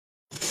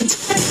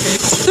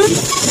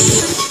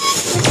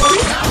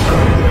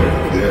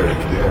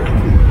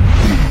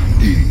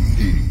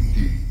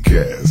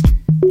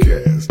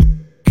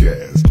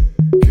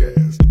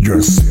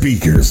Your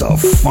speakers are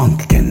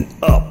funkin'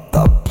 up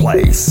the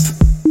place.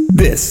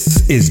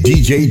 This is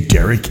DJ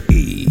Derrick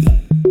E.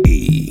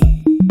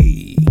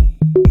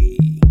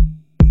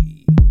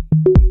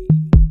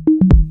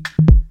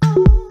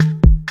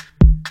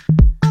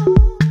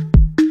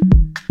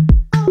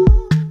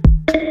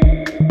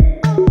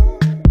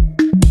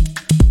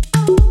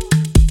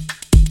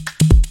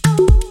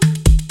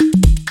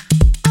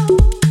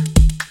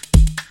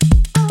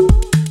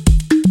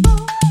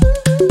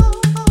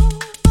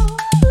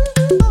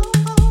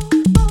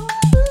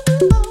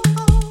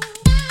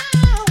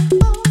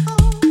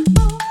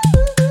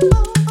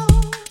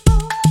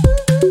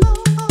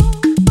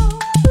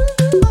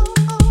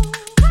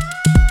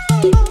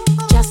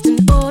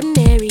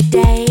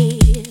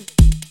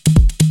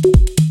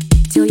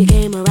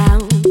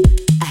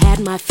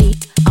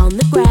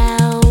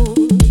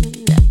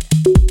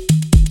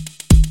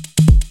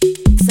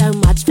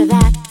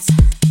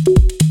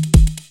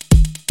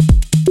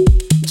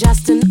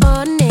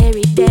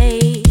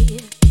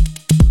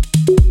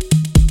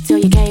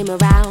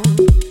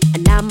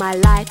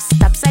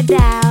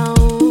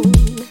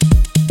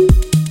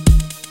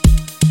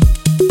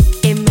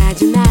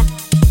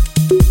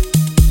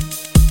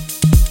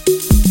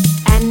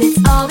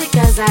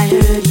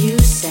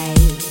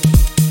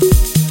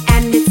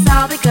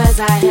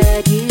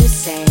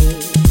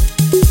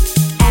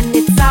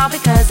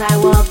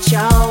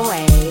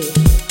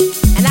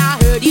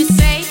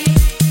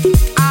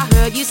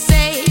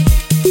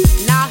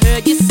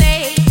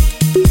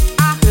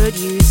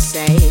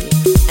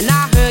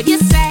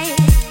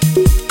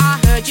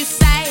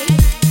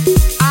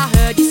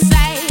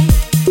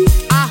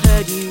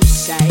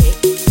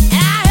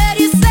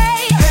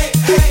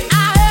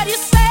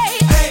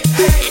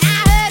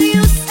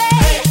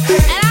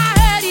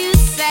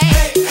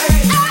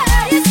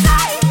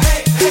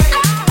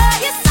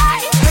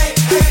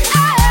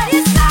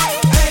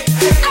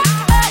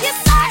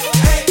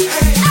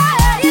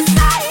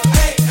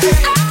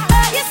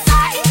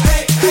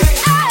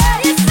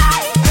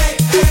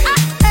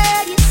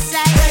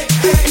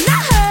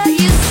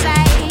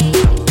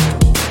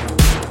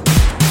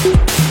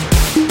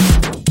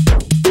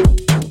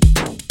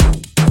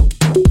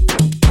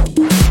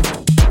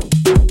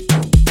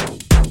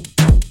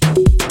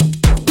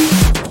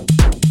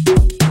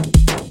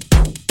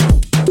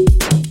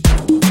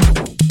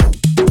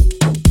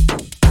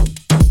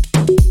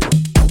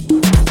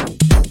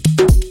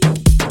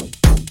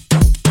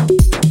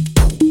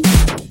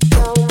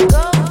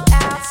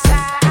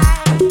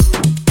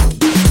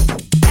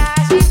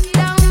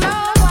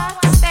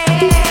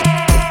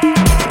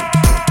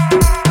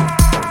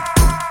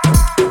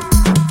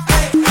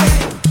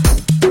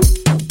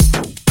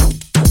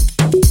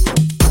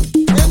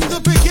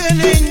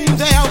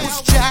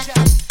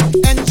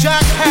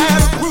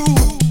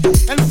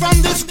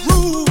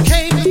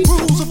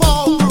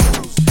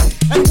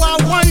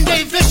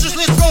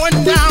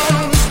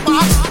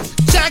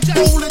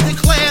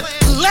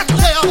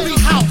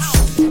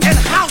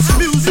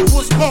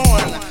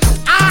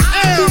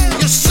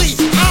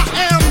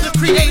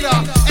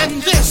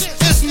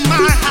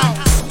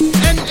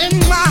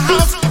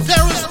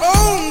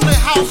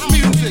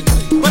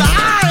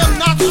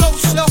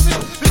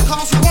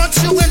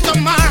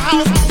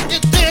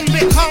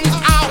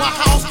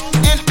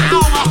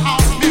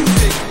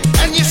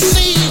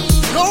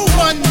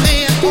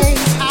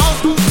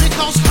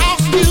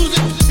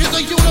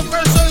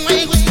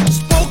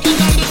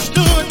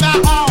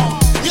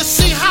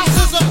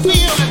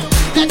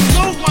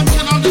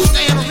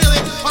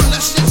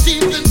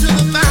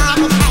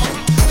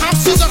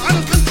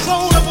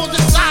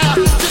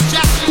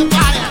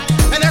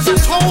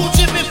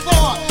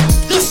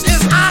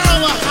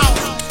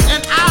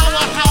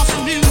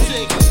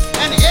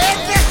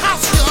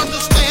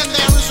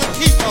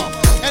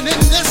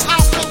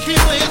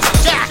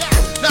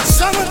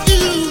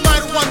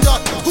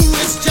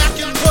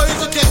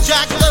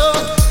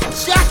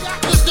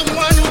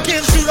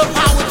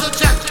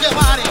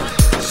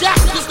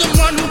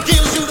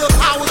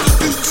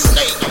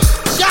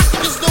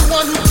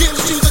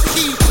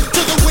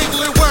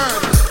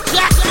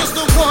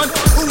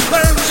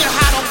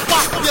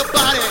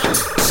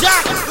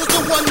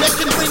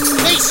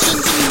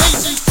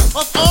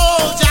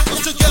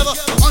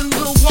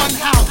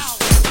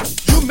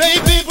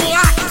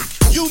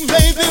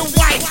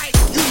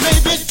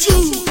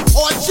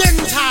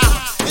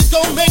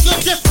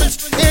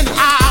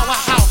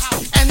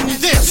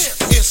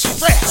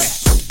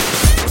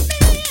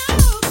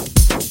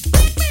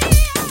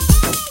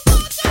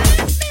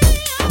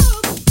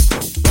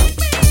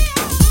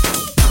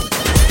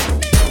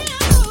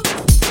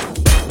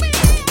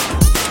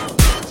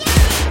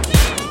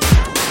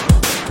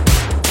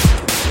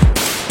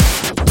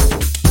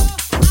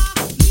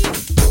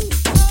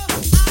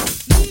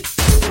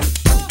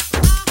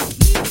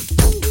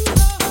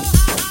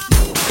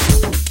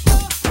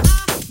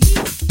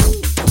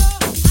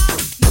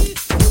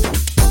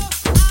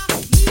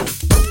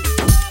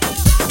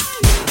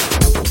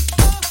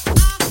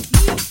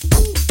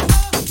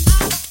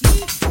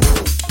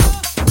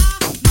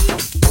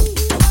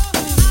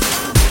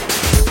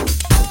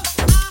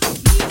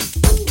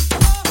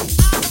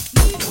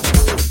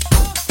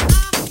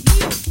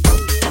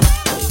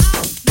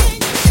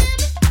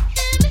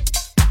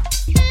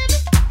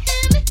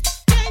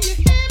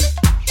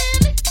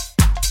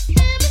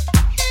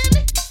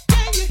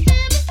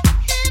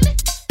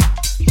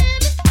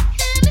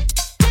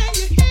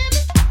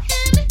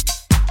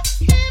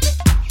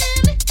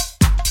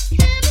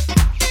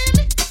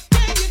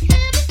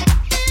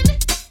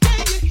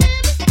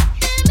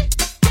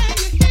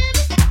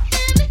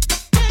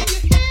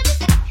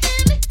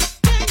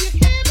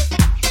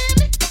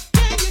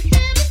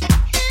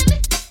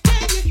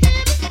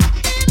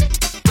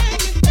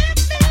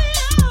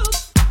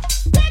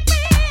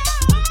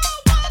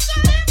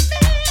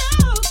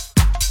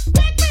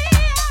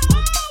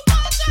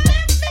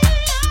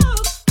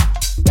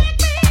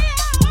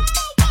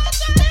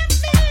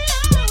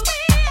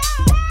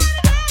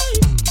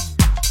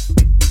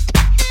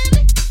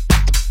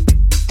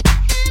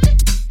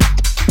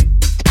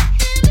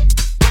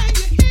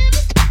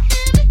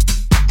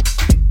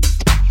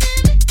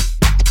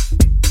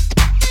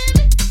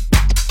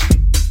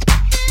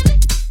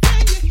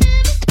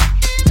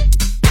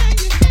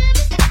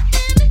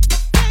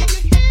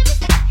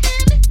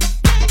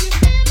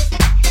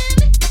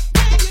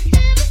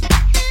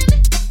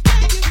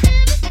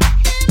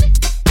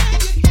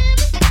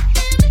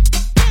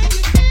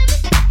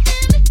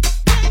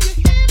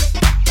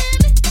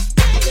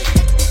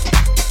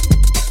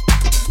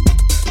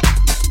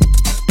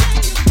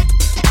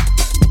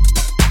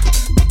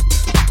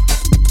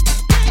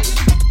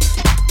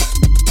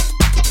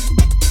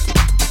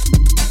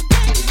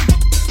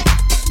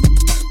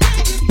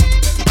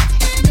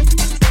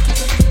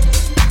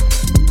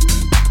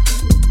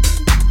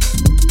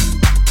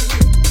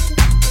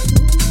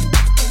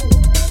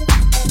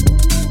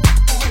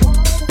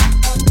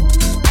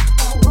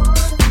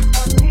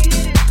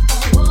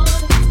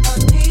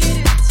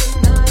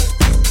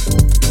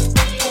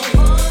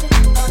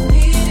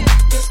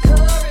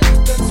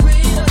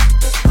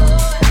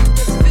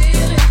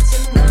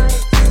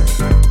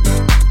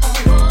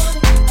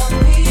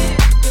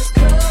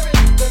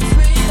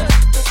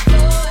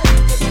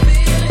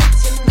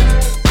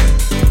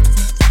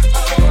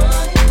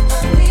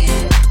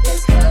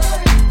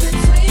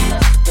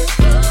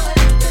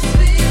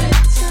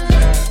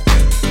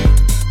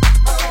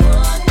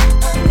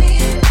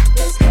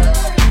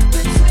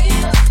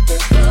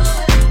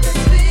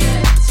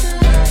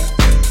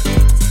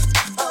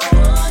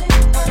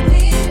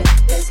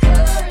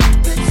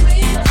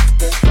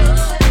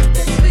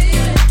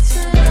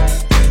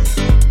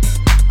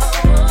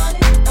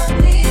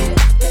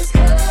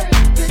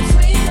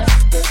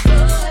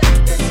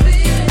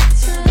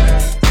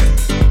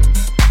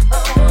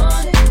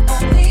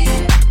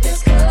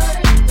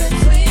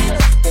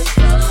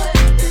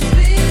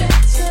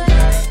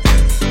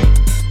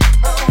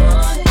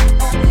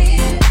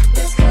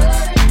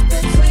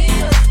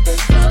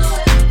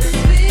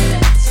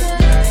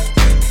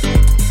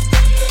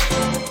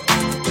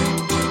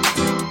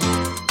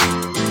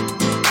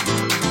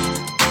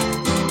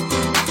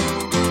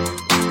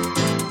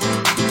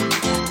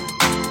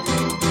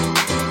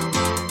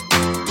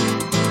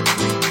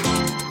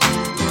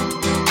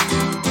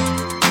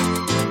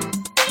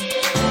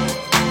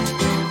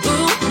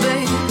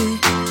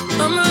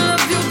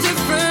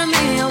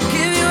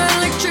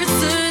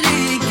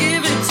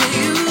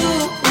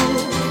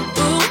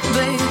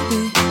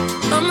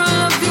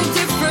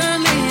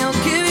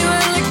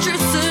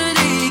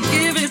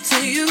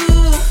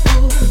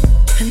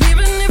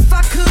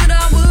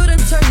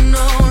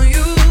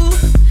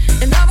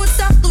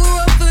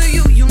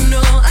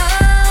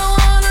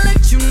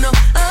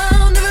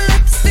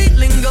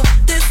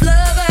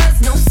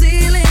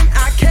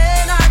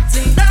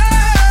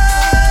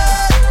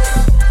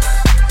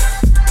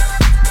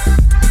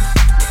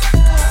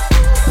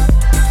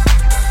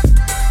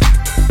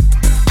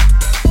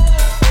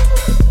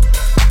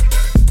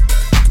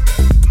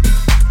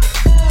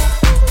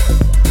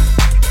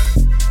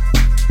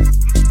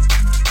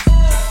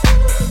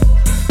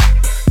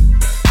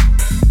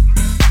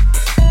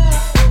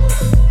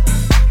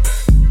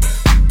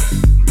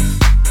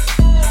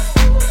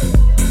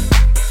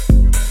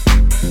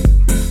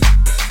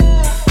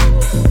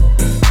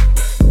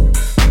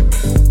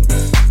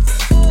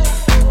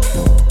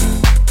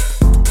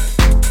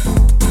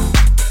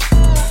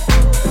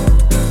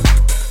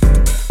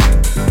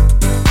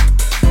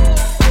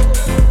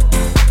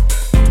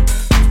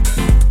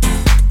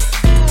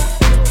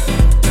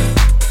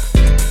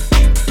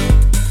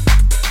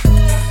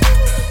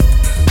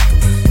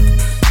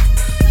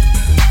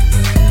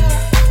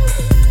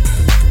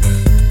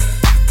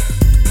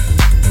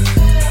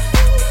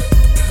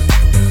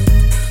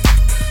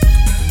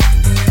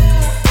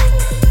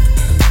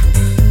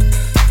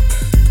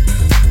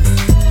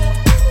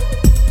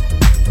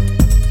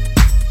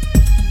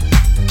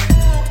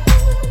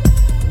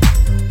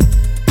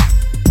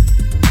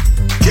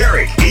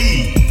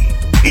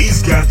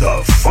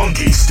 the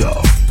funky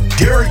stuff.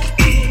 Derrick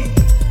E.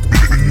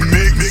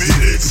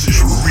 Mix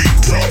is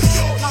real tough.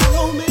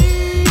 Follow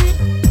me,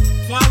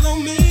 follow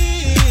me,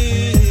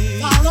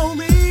 follow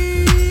me,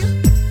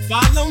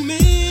 follow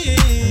me,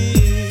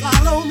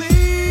 follow me,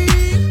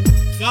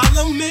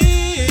 follow me,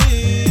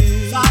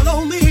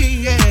 follow me,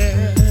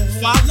 yeah,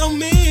 follow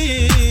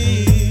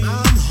me.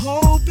 I'm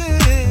hoping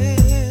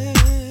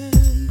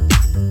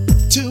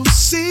to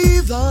see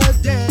the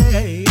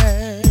day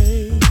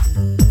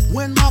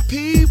when my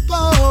people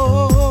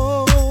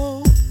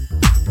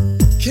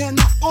can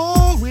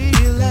all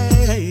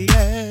relate.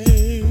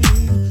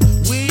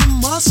 We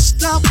must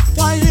stop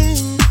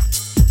fighting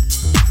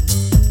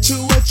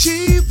to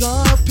achieve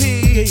the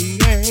peace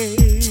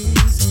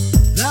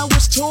that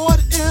was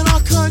taught in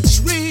our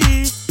country.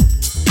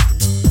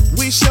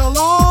 We shall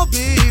all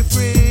be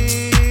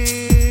free.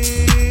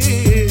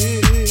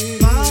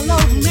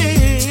 Follow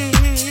me.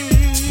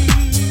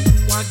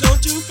 Why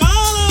don't you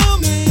follow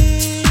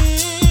me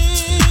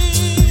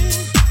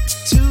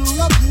to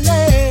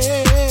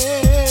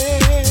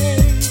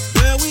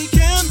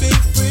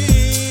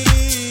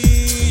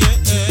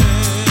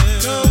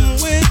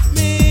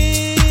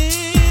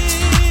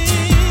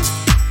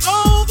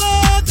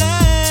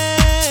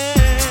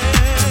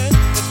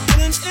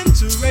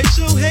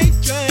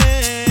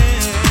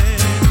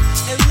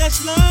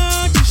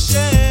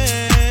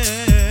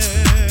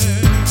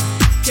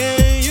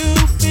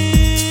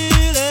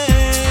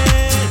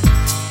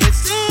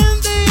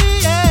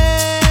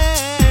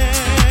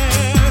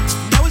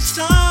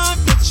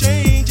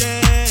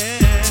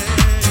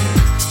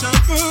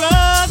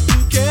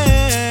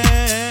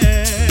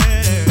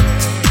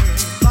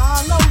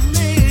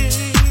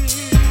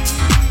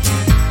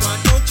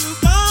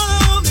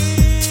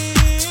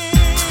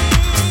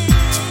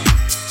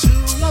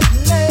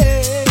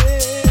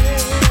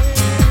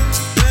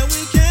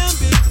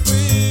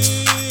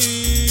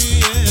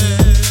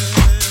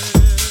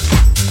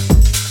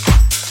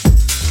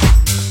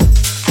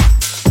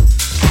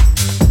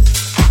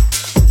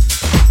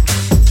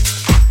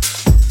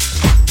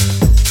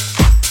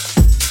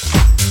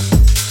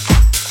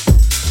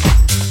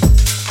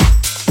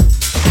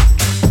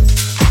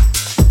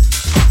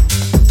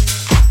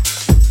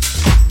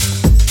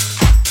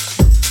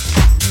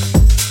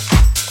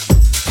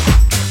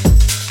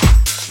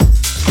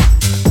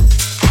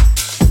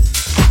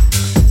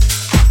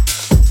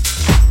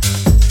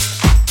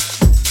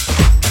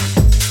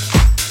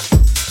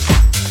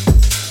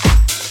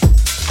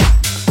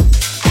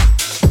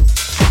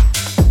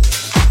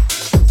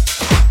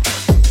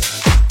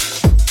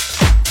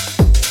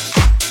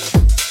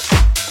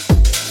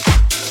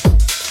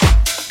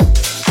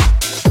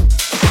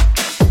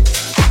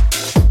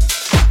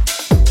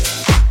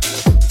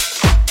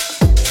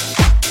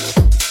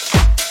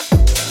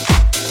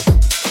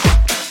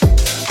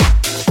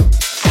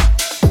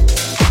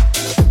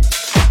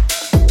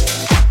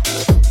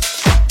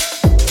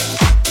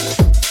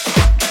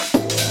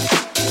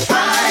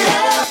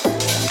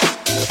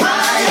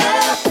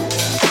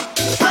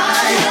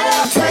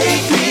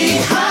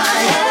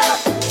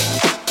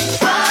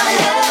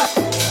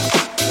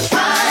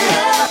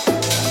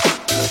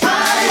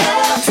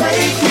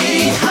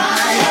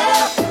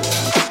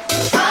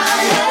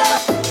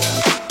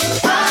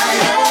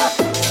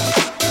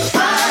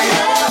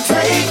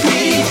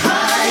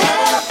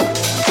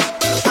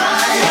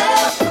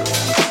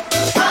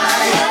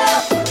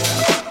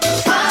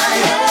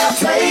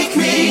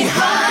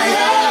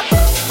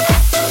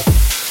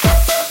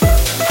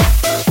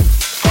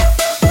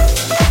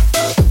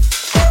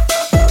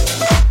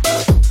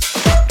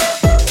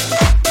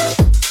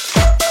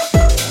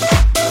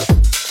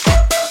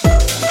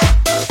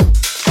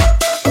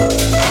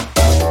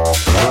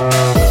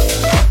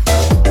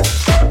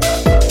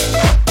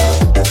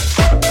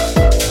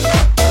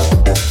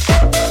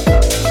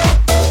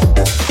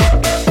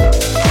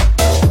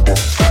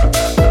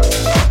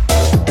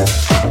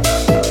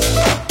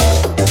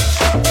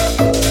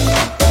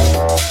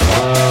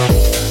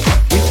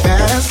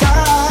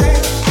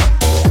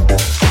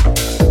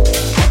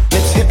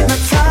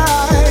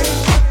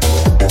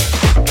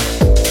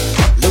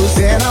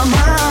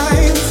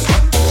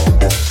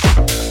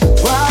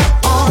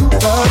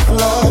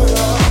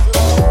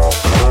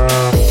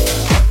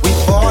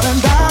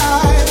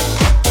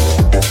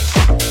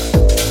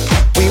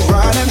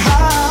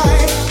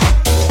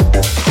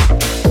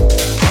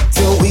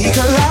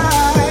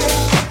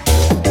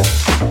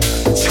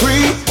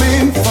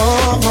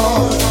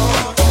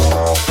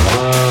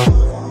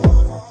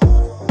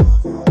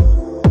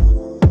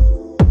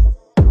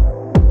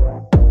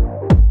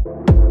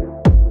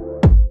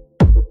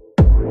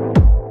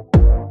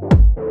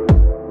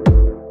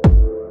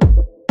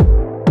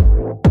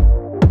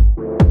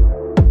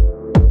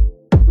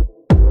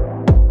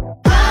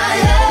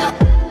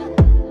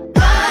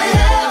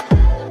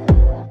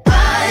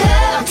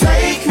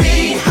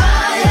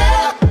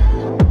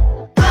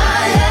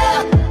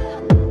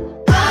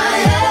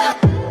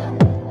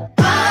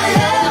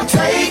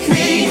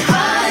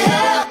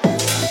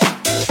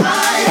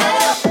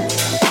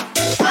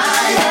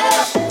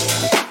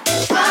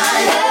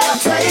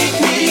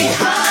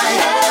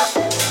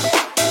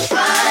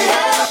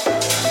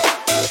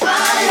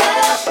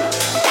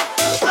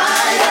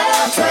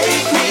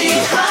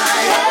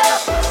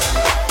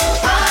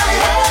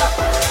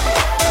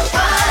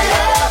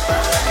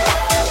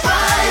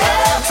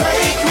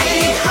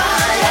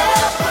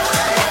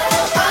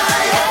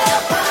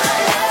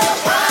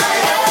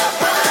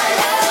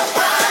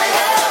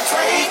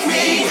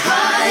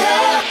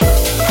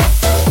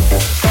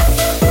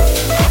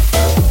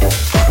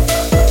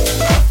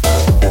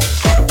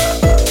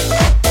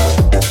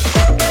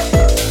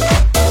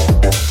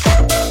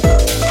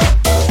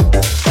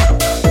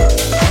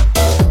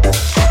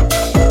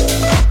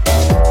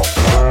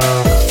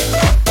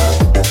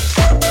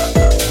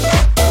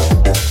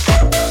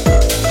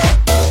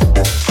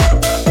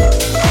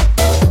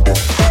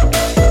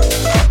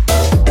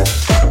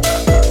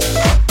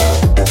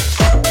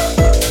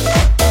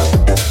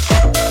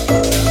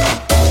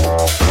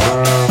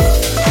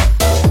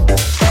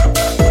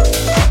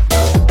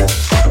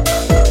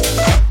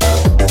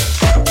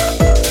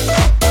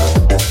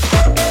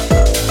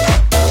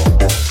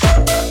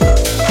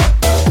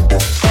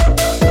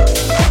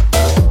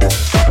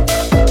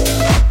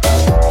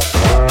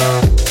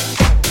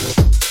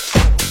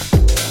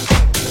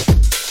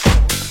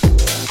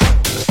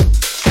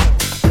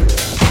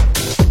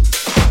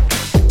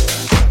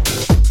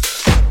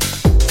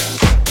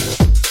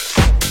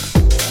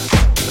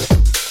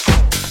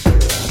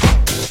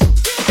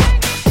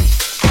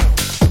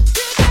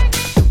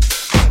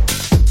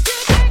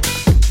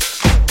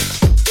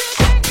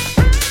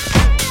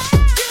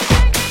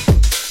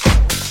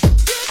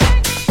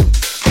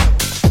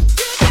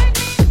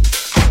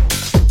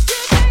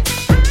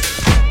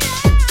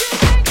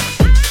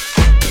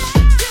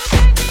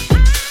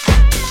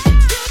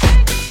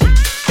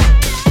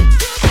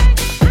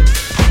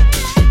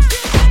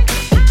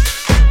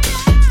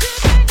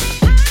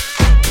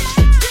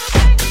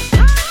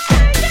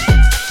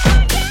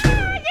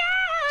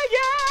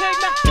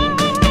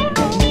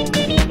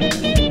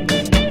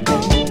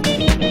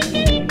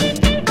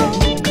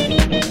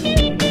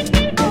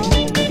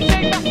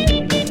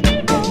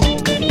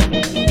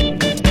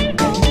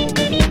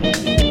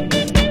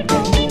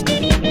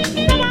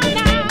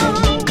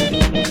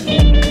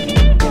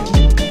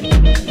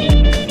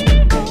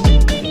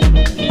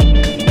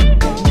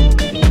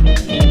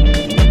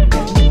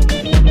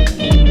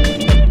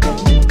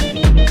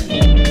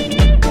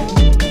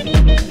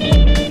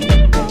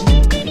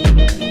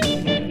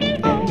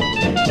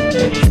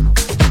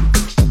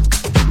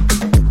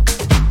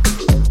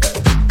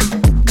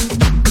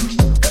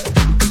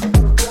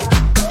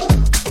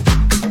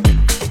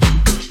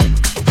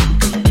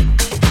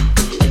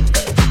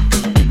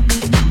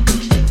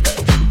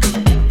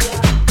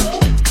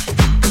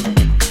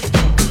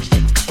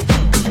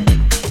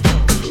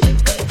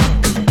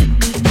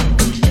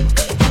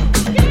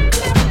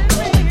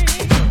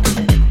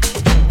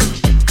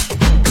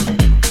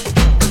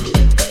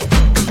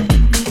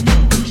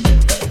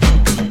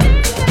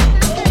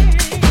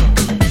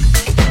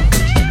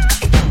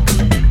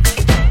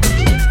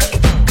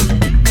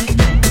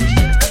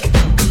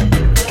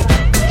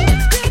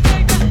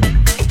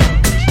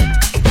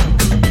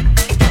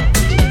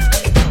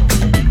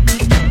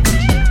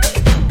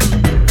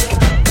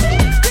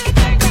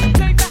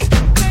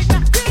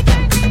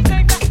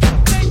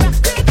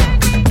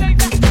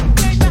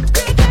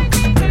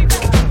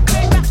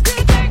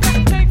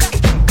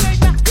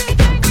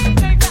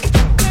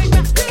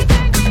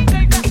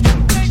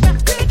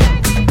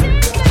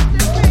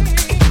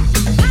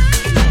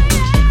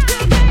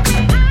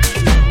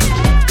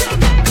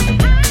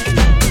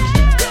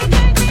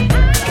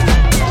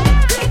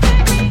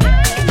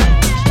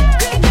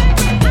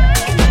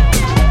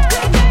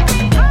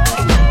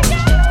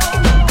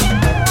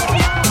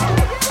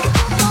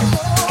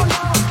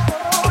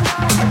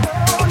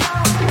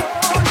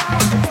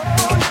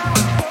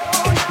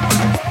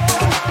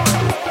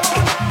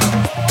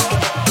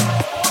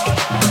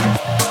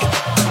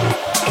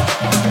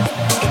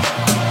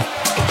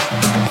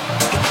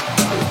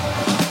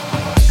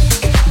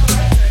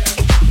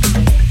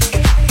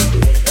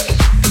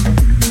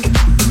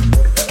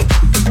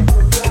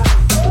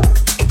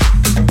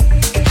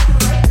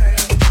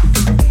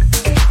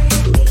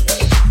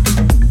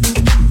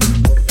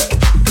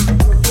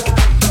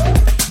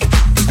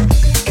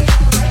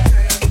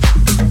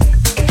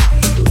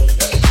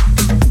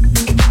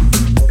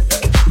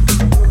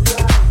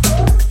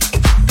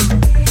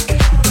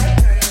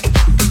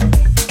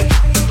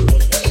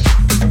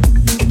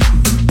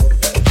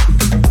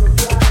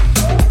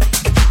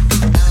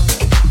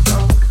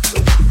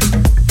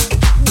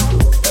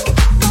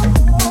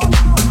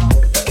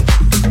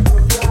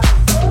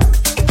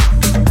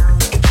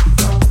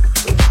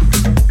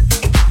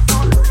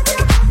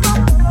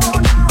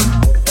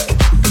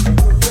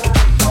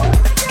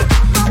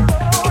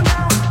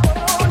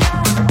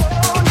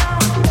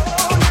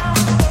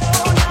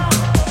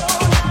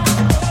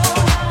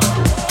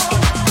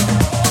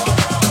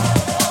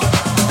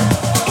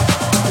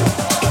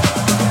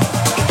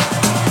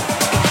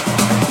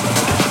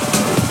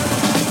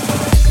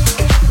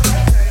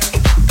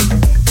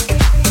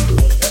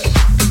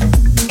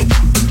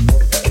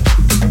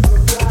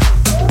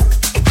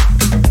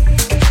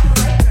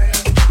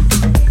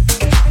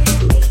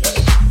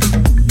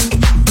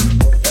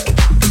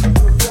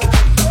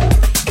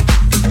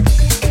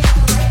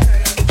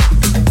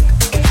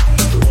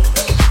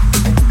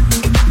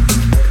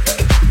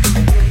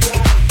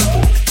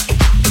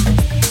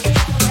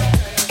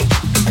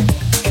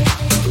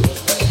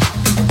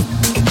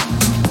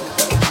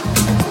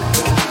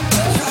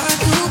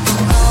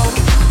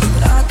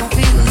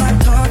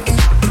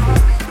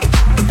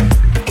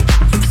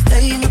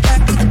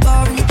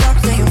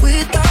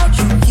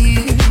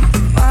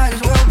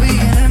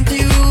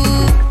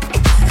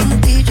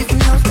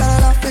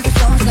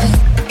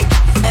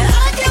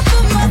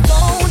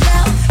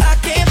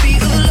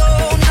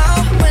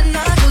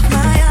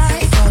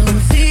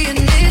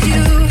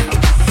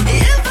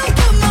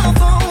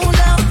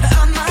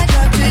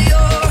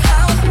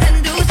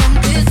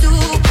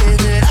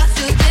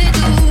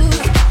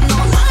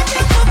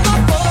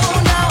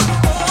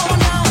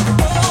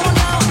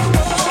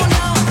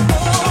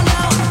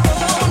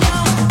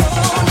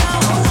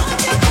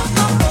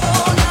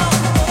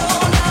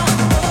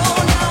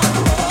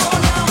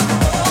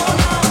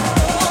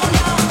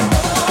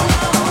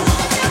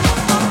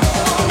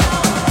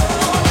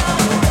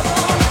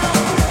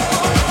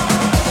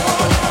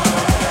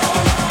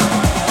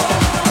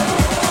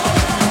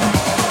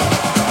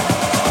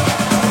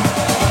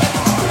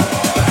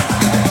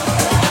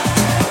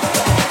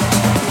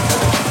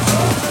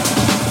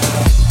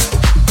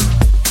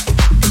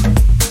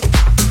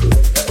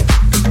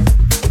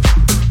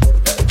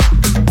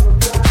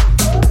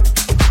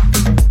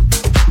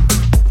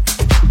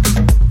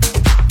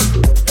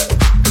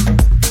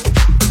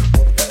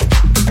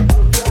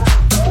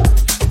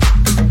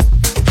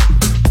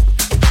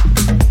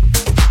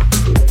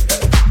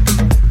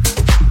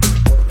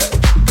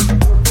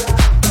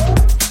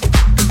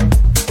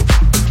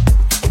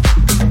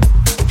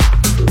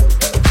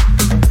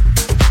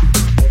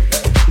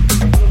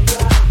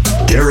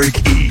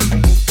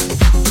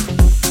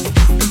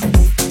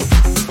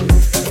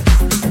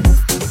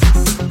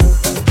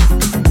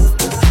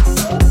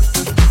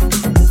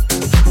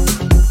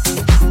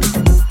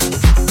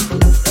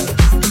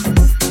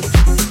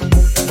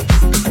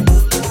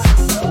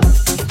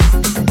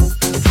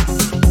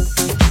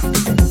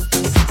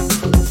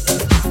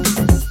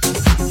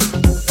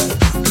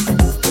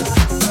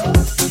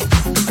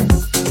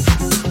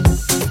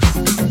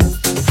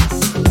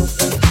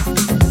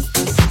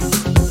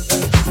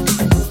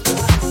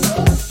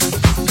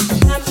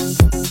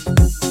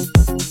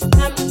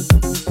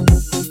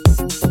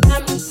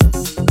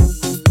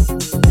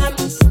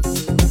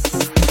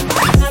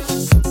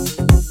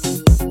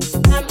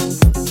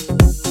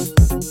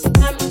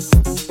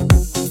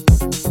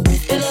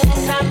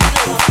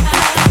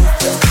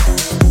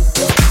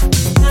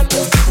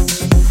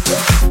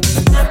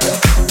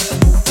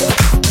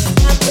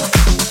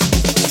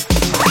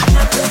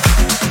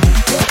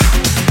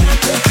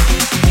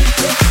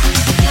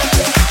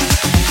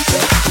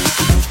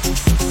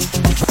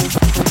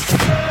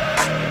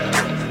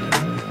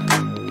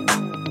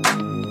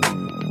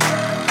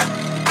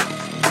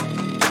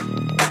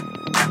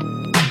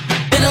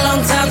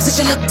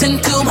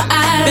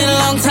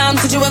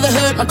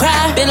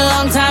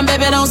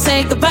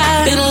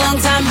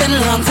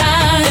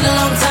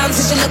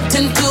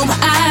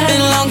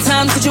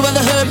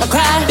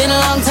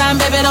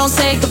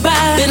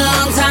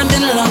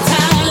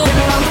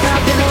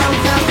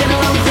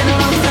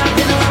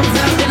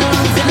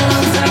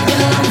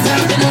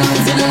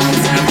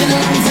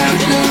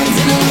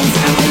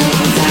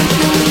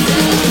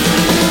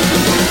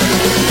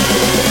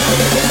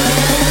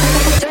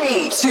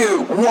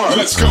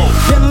Let's go.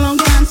 Been a long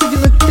time since you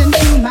looked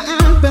into my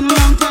eyes. Been a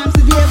long time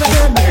since you ever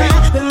heard me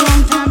cry. Been a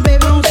long time, baby,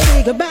 don't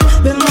say goodbye.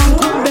 Been a long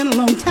time, been a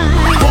long time.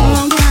 Been a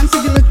long time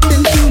since you looked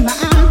into my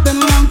eyes. Been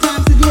a long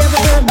time since you ever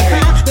heard me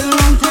cry. Been a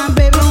long time,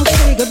 baby, don't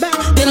say goodbye.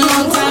 Been a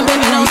long time,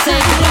 baby, don't say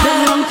goodbye.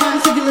 Been a long time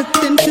since you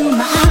looked into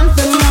my eyes.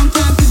 Been a long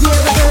time since you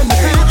ever heard me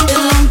cry.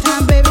 Been a long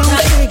time, baby, don't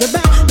say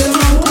goodbye. Been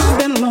a long time,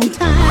 been a long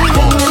time.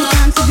 Been a long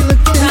time since you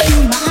looked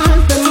into my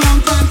eyes. Been a long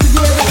time since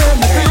you ever heard me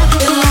cry.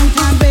 Been a long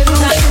time, baby, don't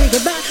say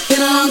goodbye.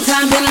 Been a long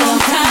time, been a long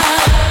time.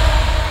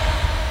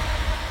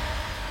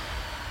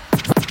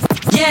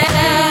 Yeah,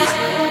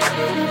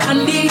 I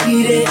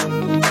need it.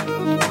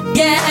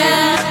 Yeah,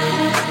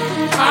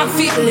 I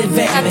feel it,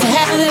 baby. Got to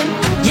have it.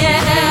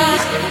 Yeah,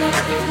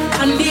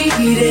 I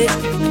need it.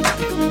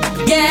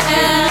 Yeah,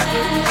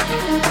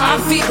 I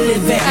feel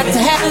it, baby. Got to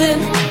have it.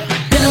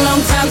 Been a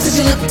long time since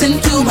you looked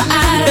into my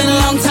eyes. Been a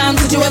long time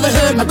since you ever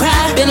heard my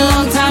cry. Been a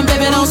long time,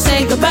 baby, don't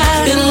say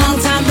goodbye. Been a long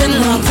time, been a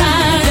long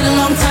time. Been a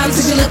long time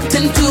since you looked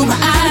into my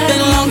eyes.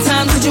 Been a long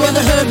time since you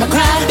ever heard my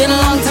cry. Been a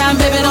long time,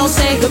 baby, don't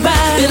say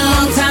goodbye. Been a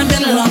long time,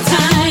 been a long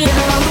time. Been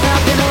a long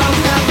time, been a long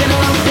time, been a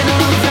long, been a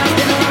long time,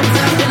 been a long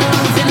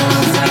time, been a long, been a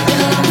long time,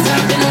 been a long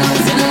time, been a long,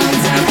 been a long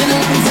time, been a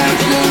long time, been a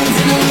long,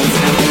 been a long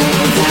time, been a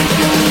long time, been a long time.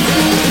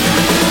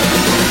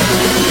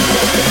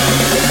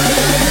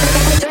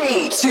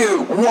 3,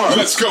 2, 1.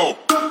 Let's go.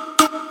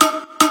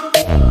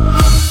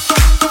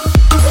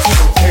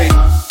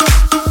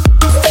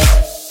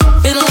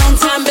 Been a long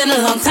time, been a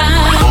long time.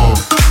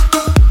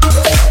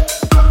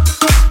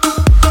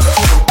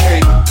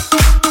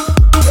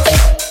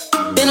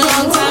 Been a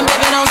long time,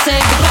 baby, don't say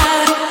goodbye.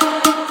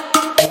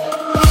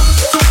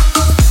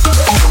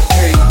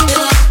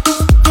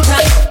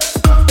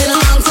 Been a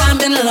long time,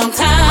 been a long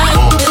time.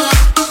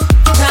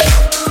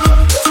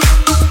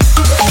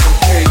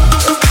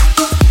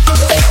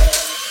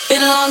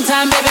 Been a long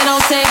time, baby,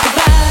 don't say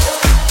goodbye.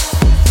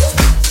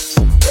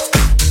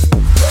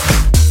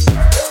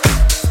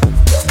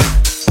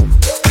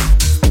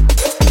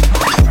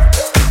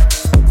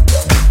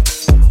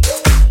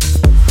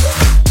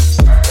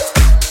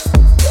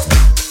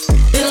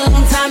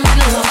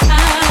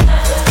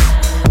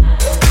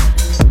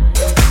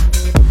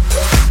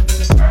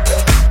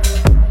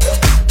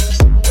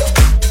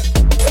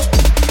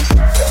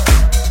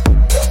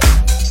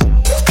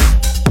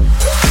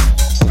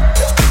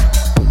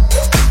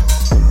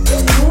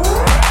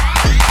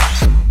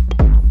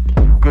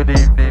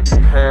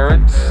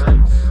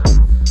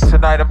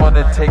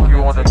 Take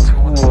you on a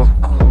tour of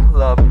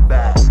Club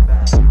Bad,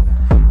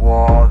 where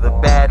all the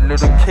bad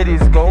little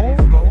kitties go.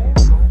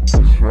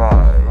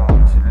 Try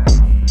to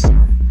leave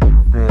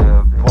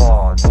their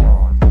bodies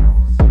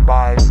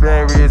by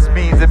various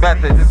means and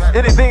methods.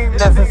 Anything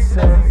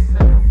necessary.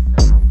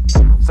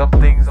 Some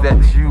things that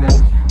you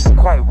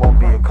quite won't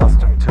be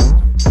accustomed to.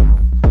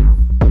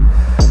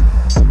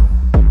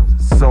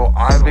 So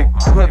I've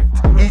equipped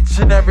each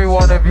and every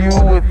one of you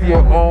with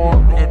your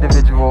own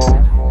individual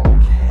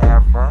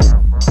camera,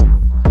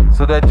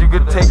 so that you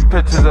can take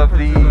pictures of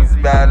these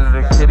bad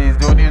little kitties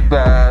doing these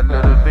bad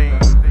little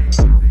things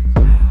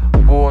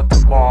for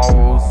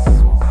tomorrow's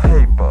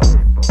paper.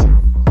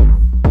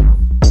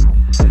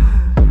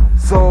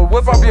 So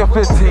whip up your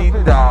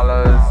 $15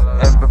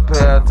 and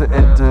prepare to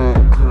enter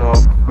Club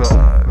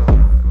Bad.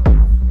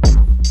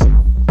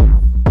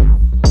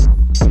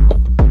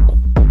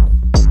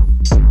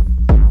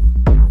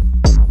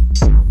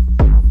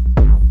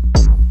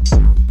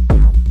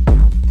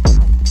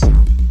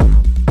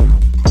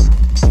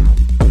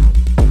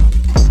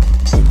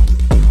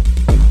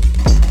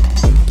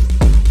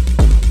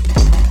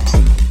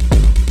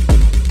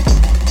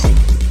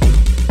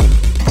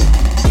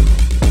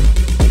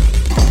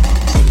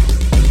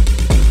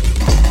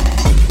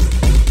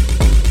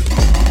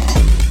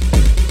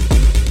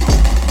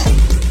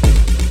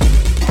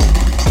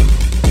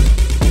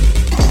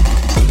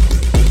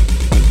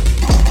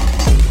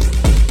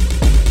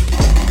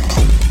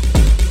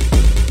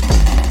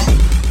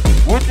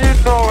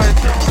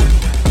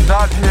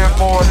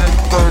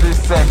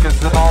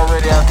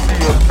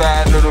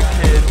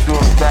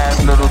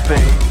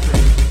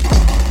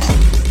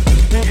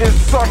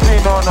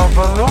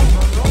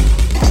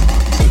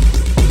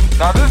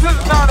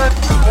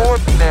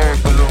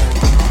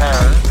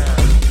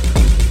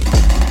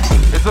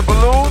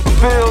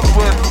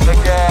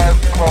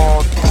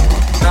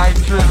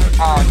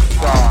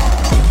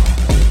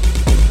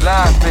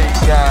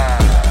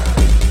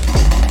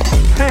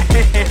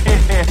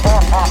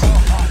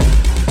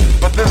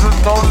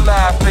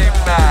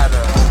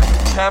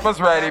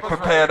 Ready,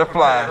 prepare to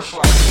flash.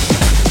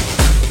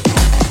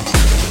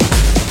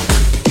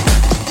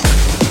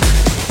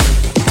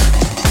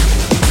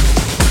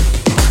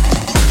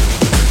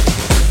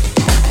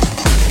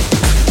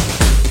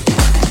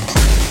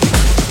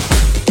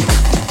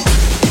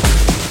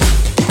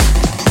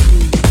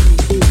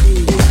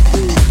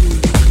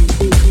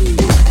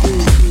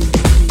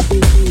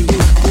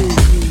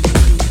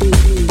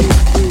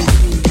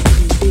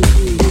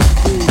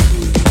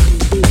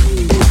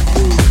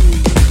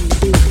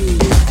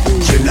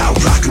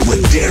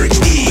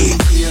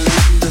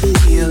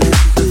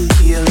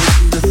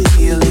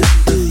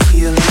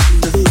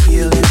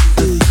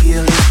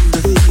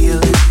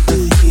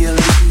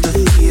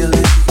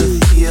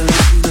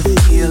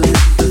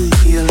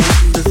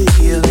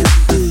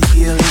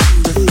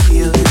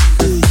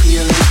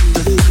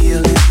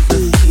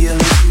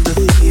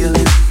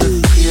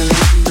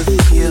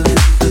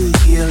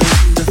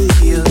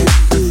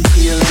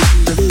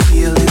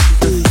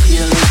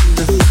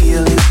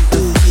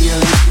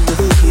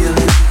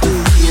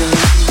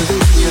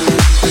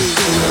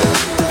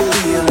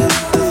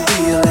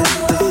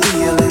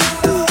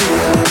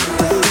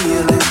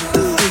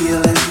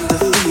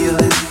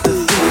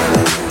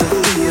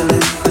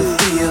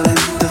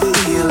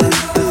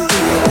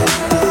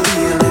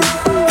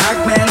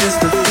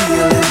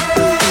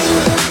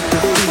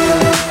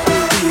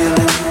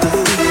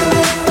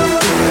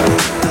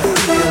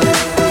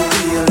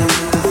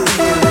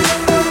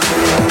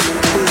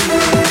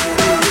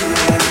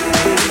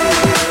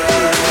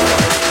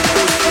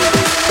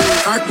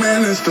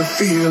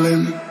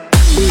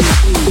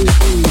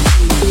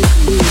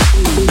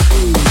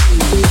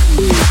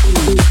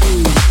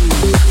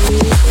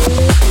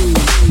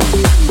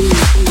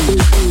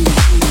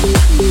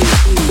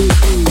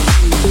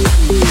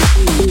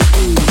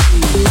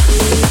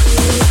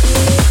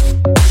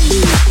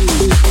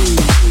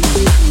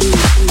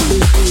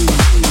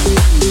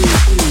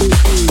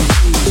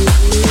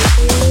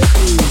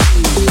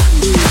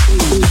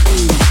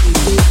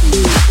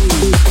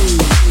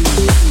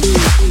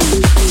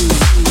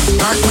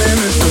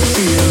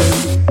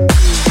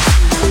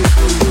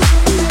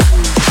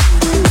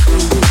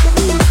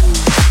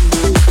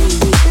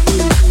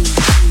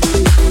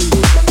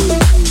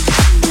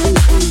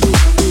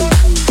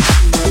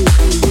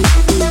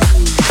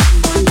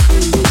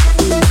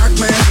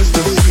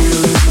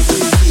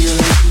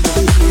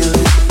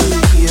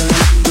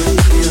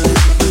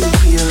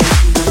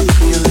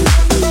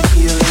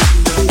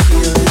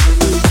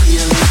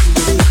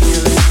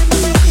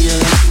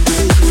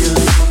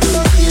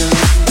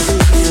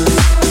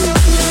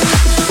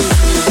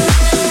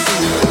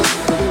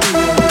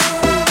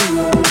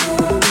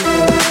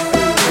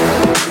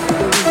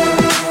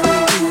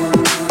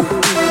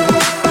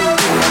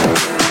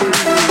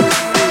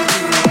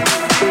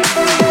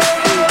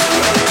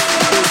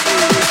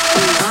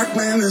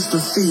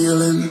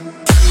 feeling.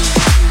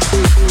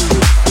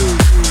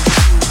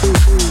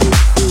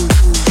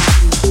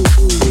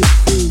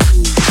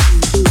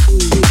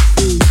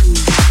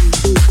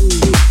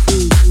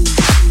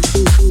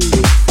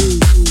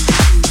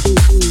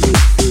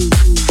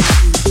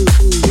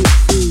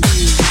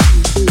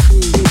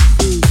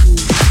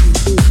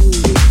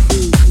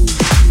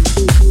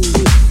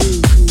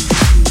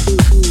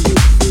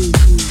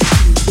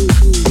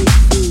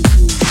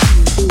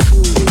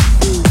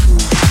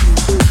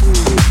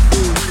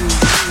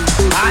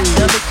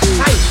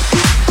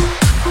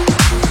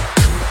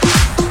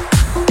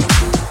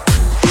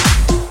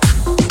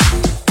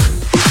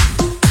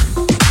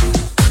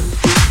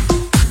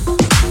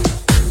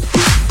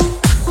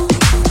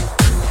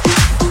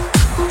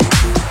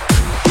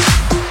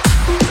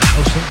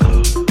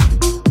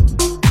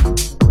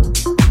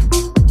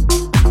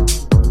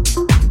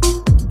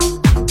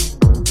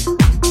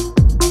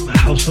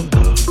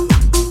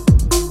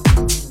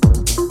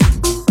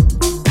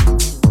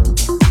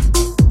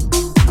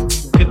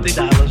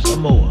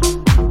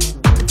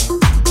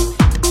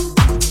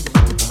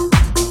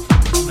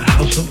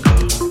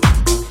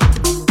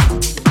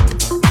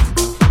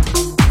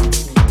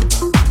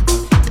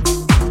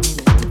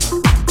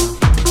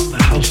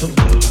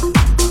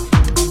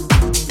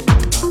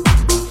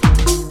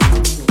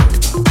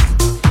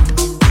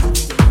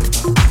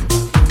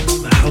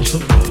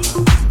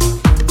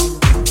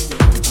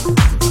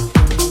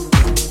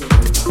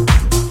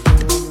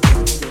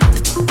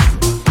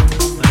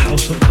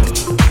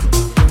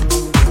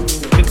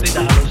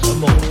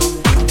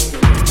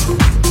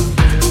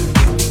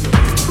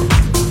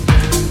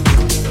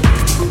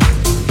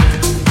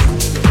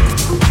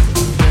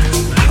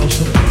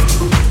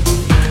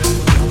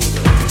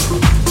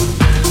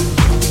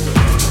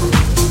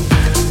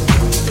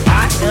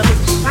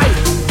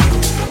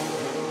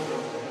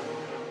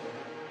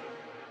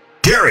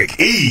 Derrick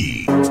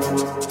E.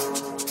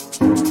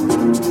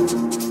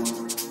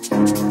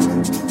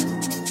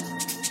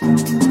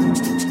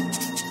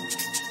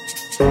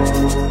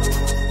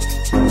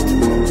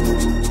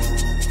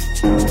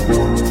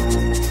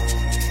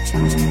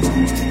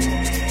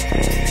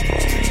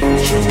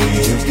 Show me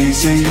a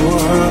piece of your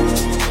heart,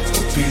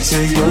 a piece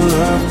of your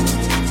love.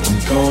 I'm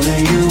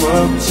calling you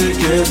up to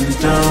getting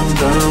down,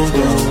 down,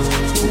 down.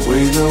 The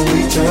way that we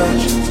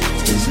touch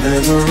is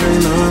never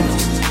enough.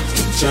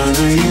 I'm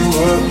turning you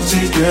up to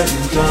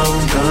getting down,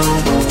 down,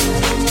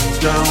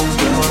 down,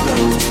 down,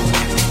 down,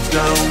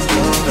 down,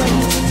 down, down,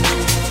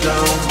 down,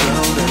 down,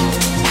 down,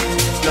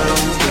 down,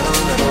 down,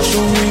 down.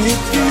 Show me a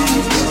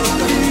piece,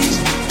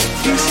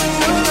 piece of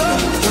your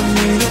love. I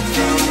need a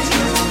piece.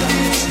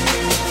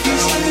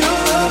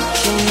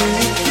 Show me a piece of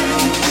your love.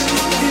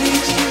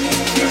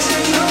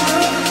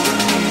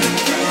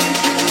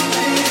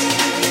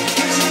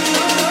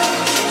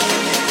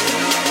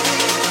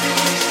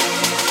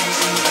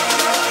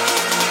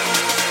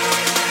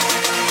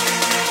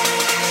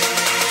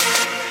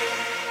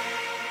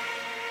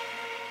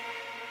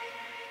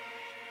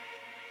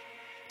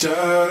 Da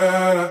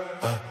da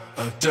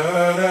da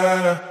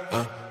da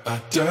da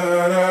da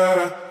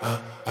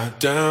da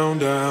down,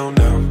 down,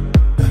 down.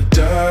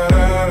 Da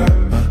da da.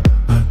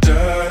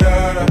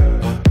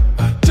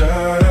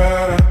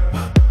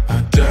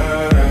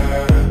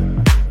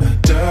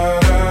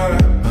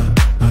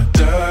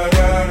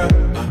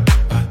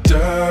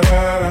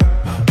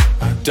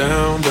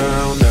 Down,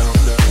 down, down,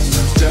 down.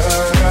 Da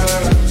da da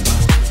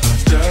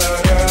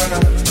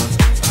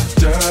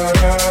da da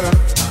da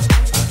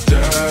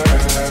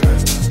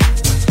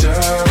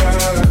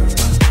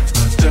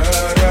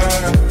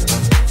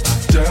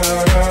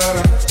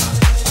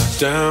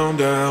down,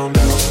 down,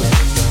 down.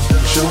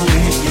 Show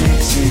me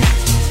easy,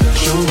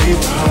 show me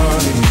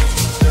party.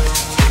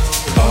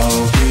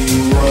 I'll be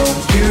what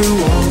you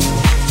want,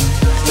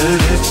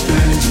 and it's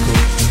physical.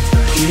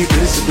 Keep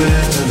it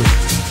spinning.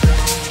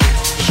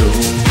 Show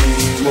me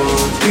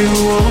what you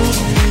want.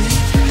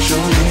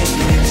 Show me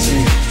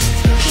easy,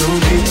 show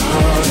me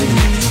party.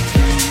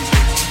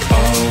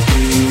 I'll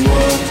be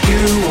what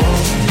you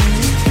want,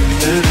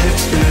 and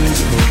it's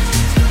physical.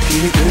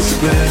 Keep it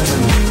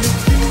spinning.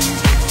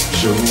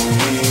 Show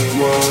me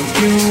what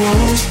you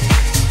want.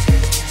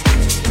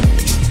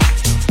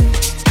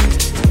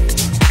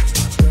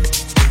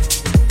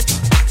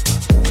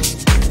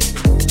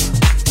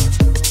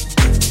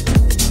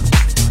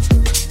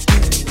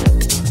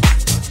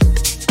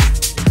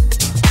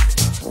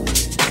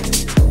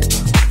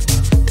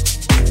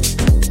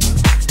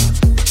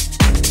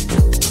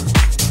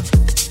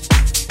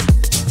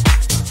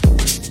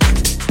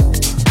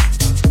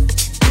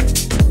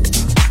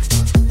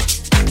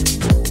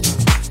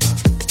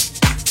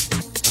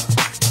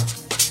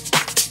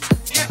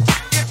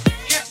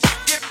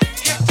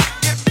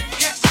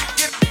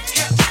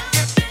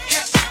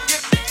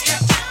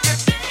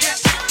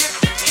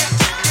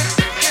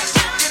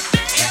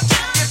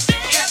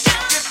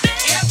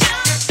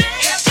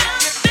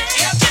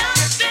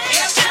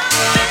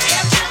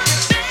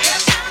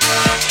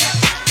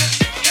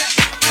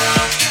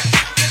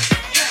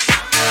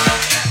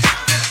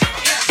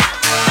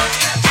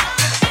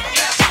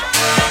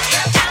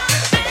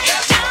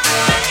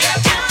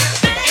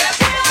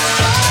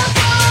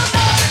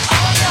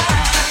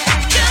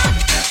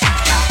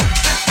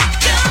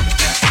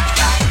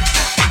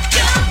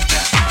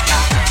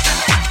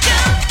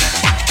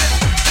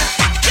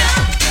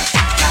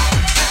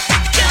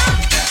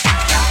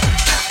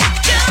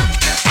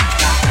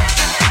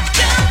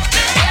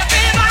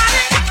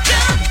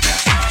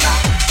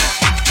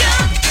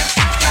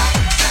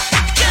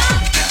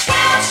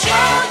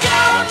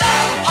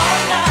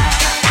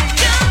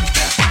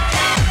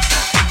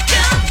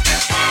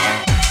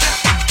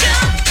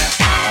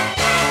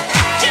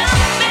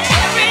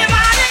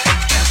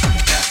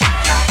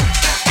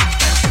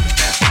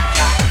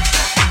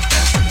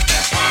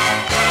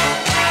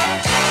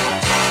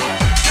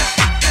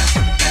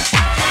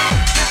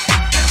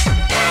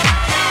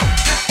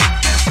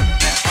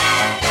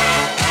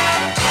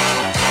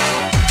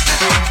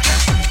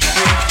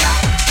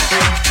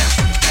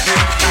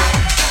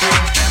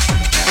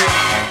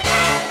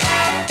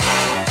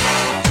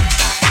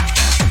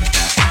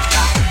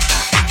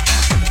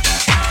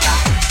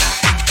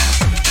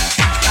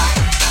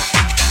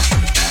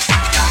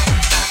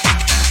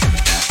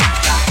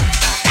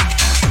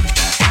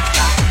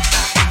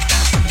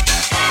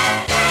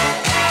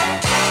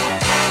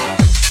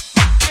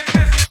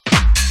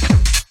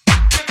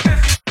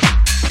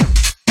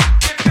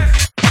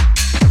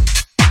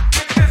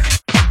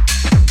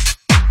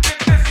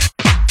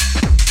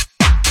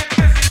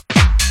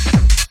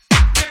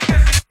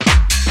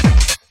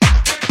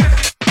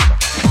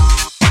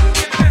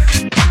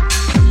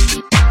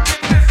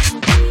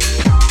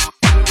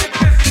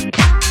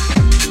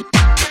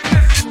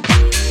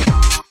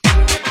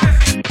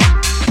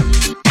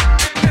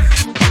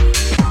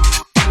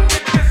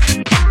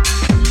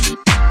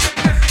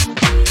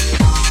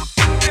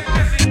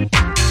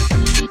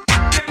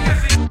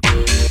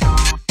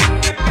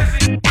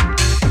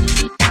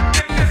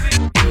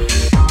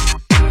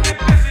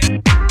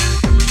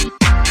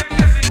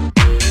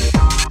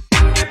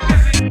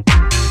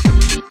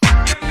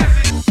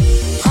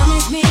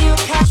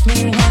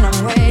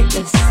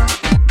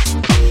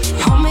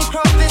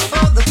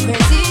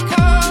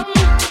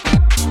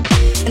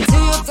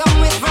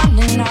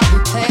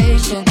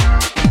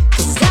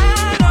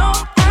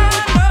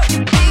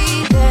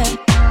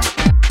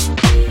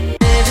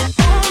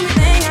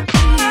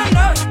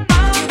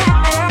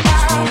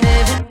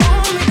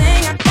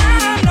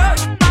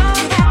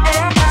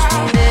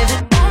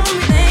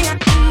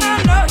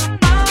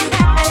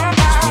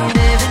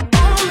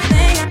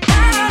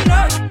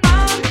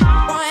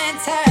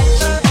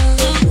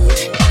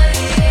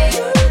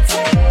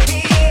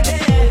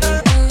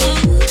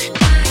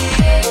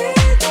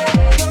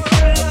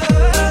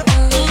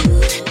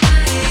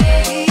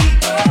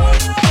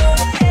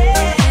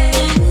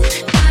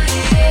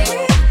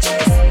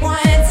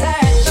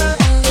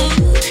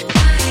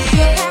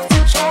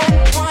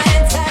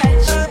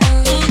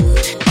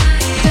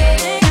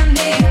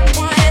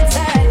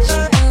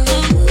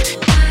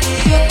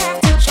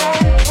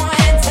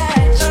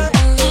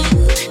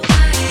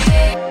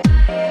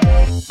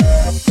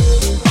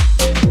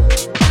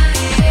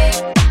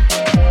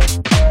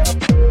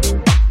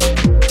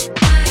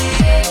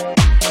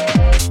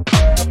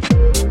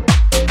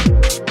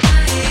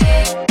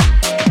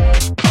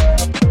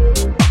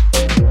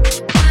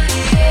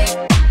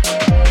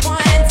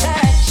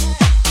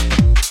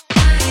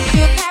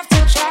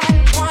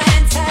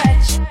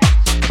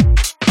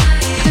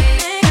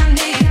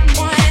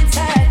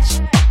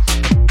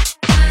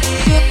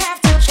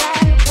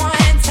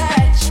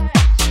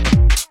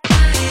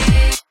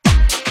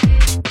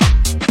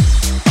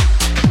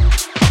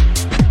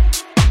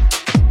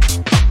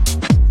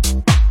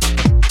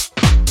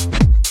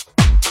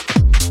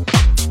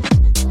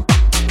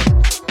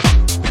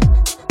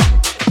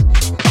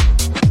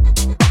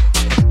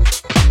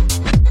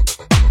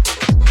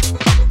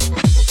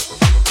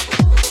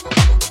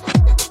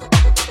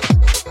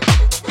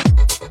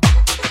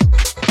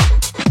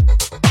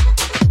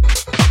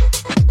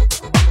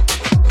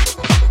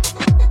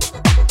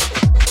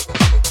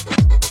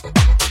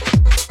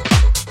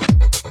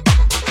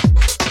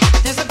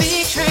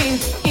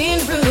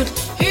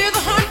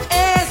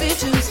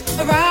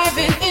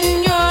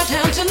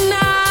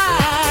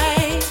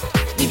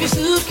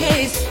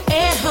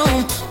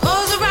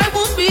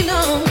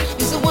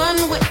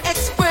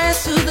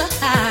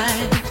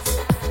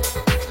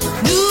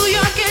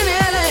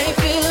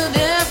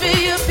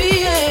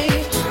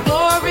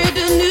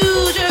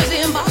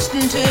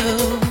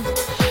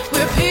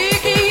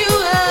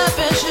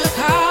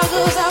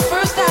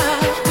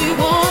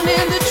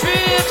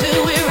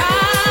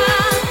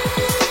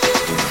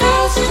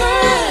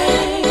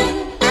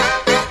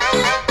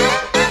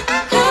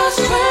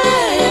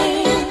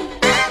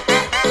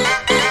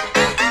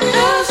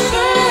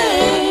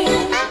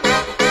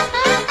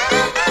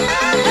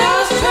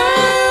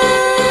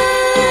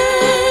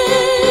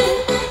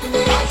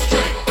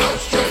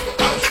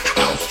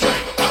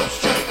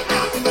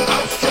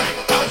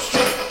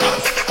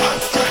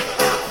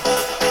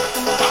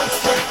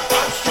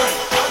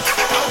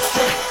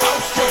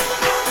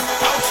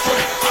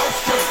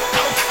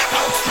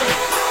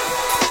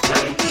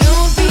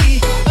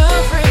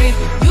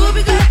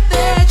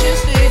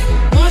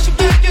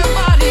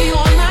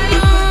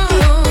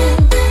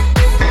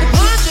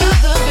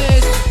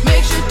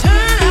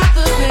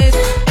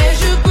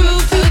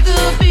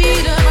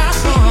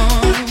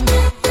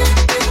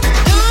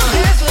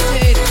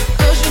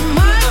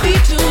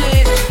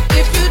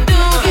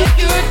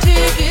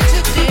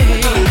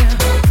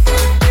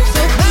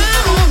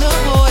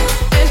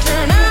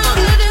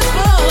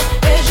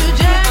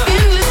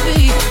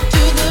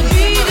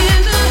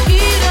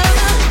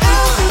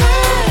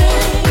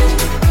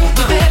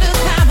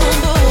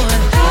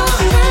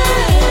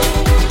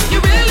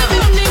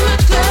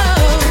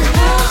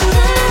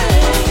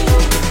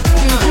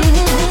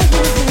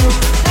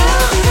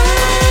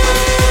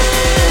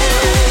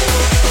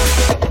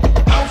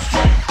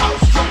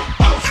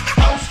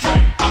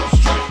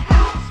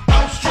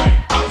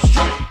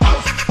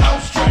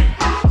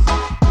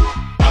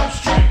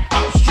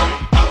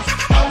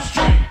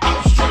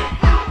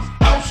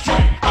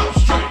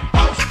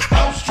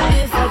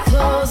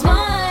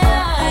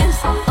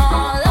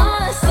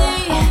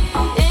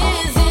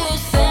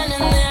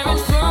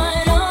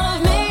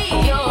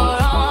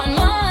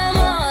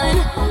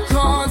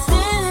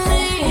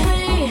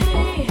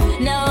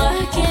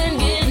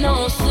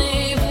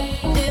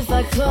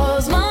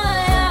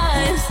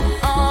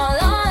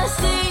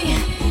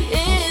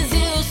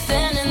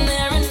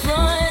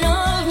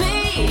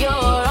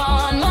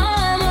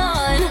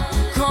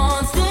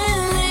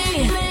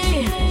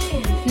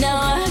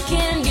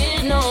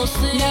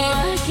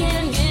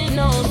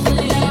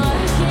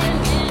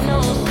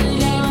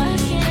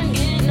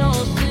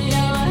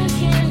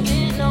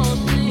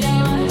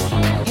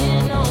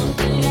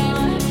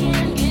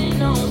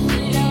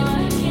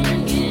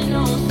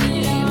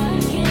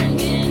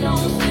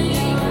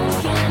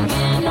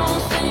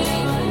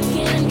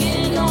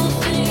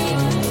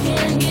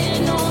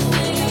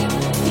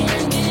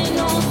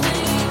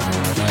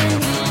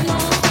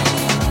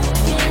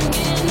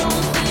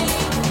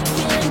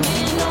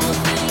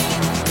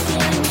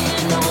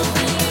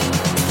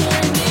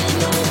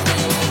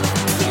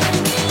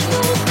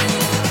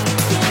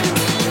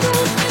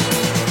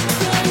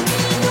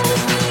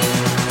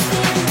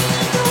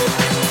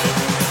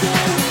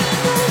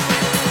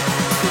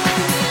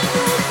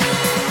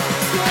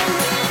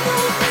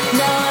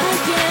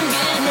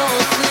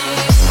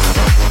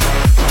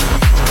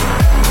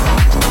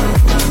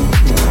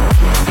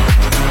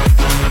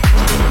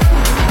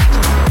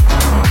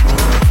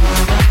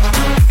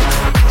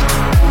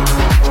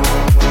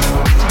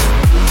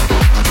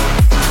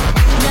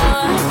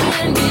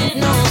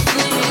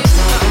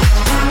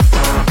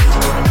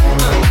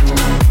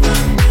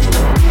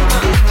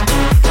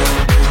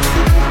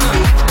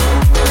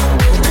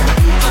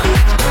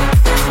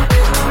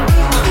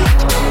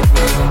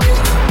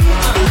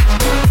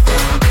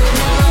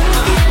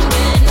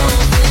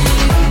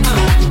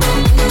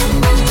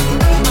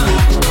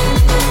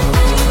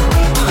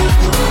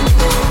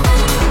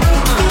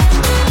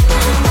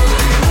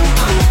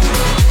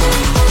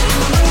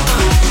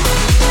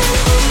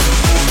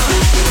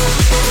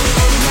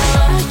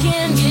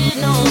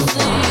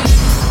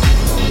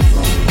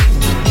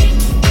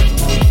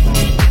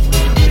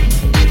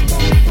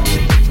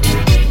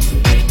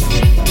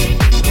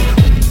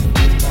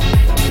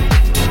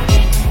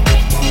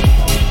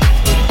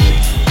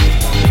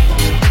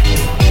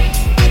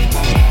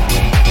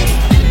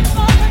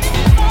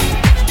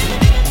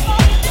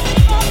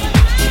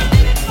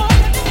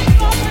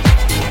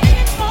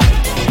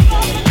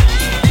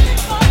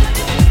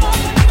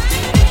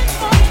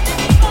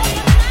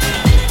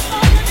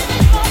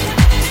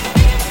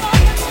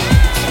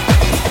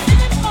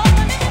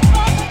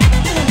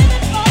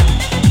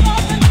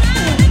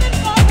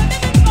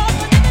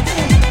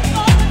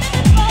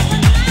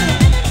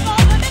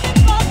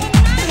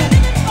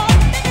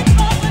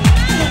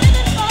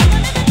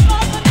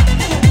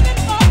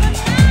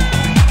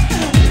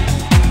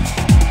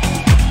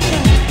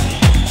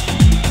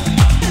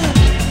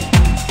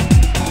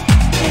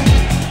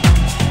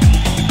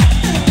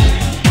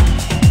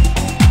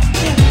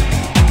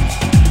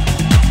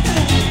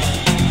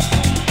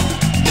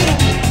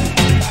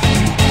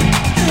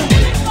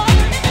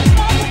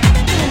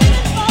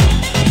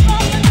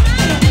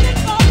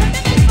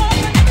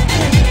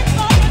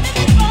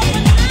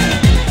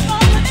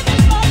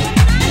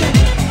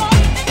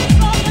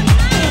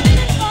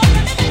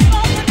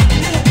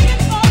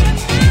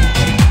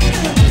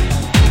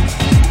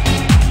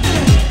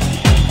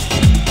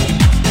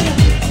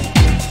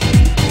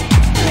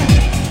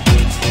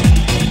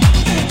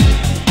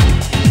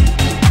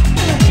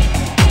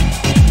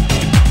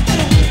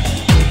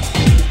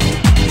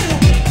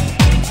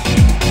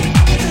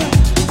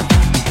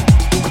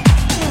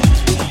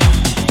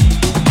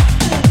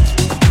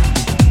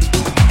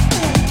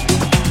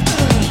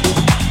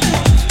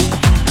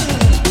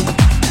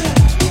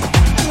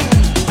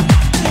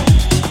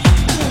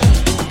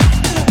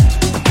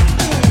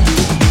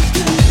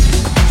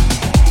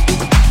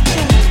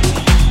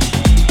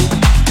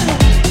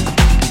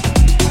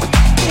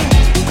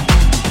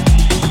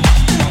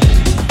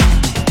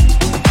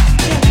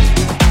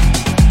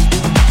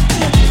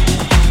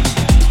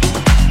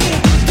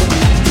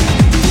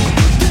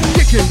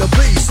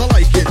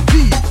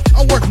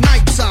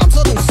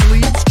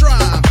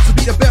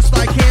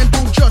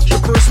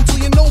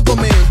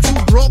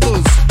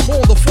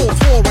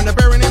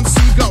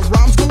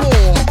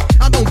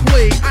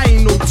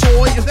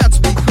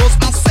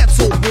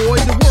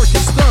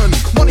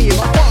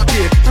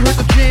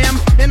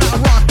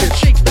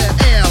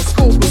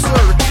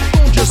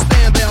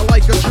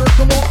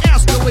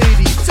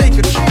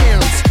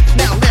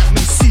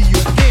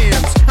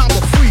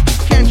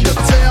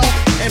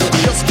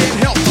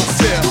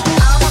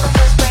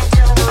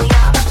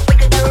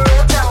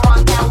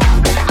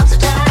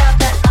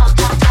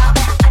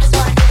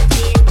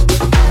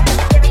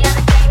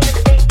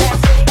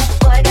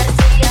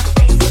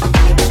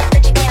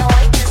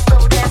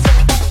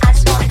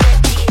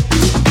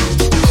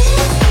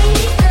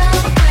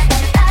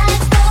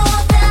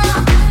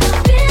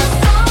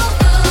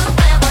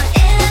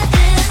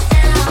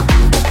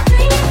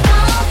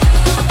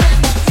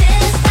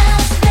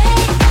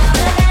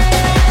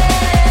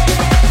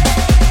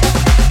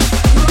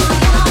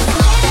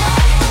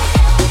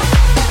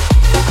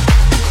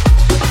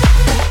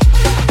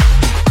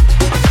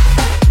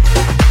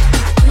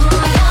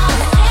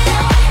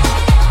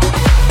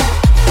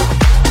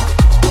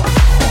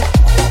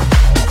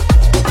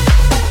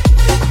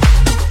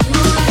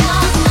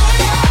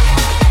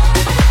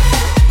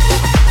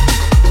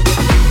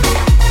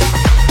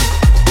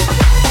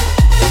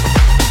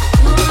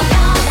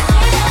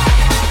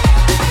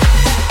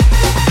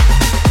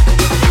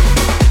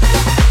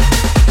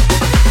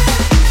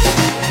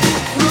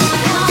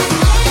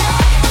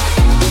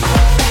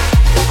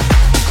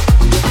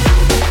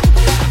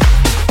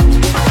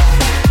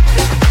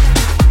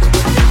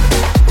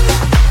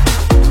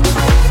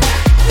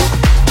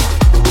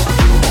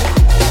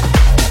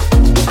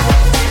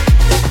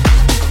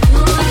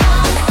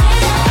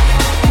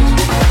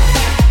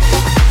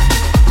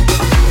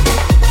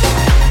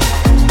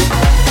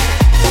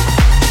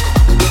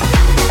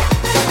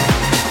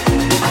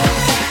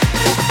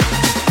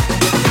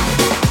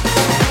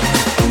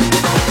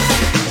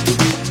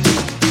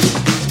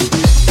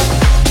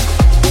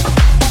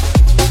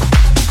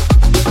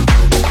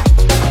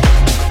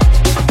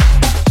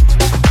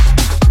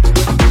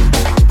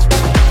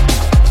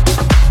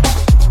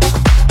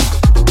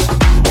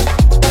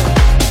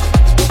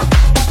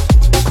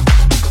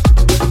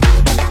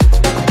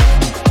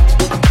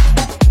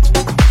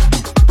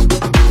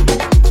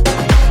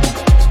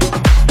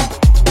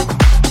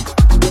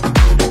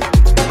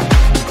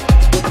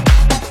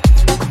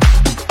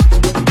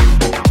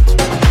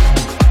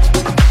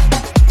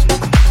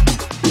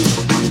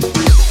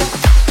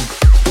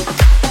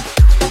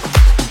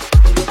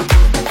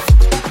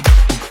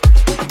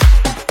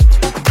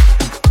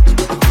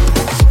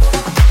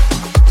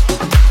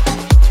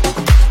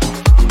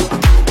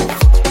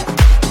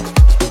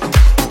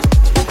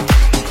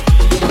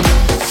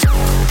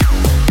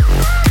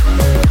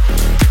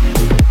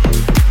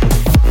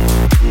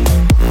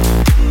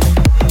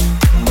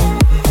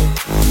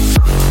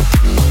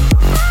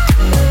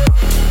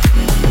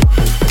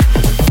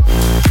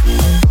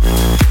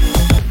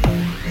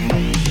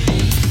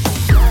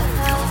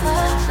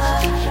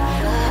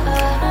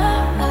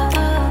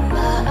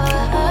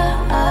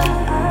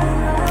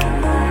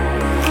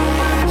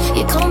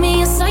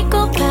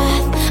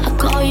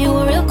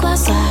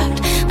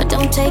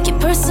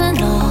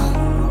 personal.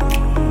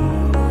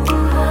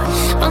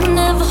 I'm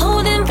never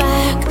holding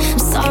back. I'm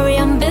sorry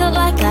I'm built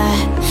like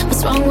that.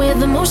 What's wrong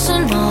with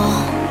emotional?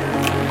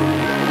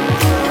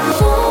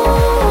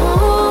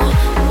 Ooh,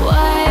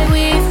 why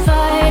we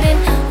fighting?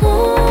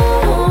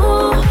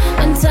 Ooh,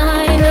 when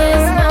time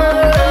is not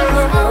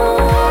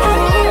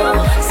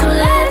enough. So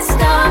let's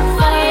stop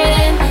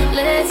fighting.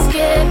 Let's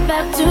get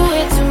back to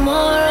it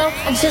tomorrow.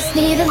 I just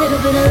need a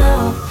little bit of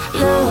love,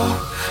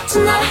 love.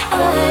 Tonight,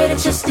 I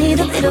just need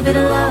a little bit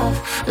of love,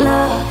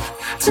 love.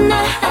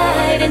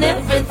 Tonight, and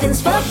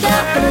everything's fucked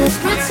up, but let's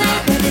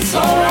pretend that it's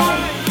alright.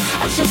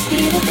 I just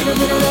need a little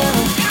bit of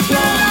love,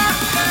 love.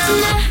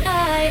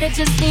 Tonight, I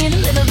just need a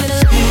little bit of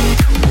love.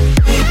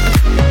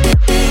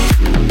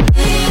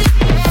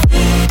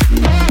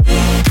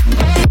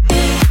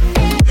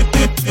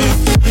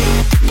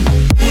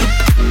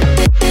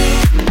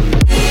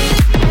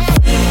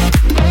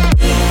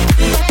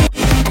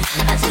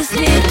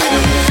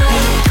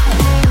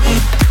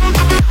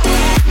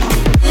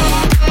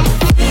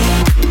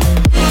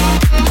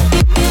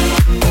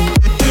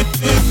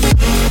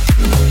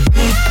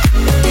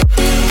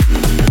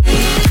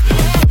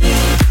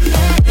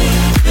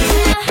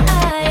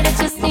 Tonight, I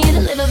just need a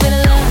little bit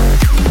of love.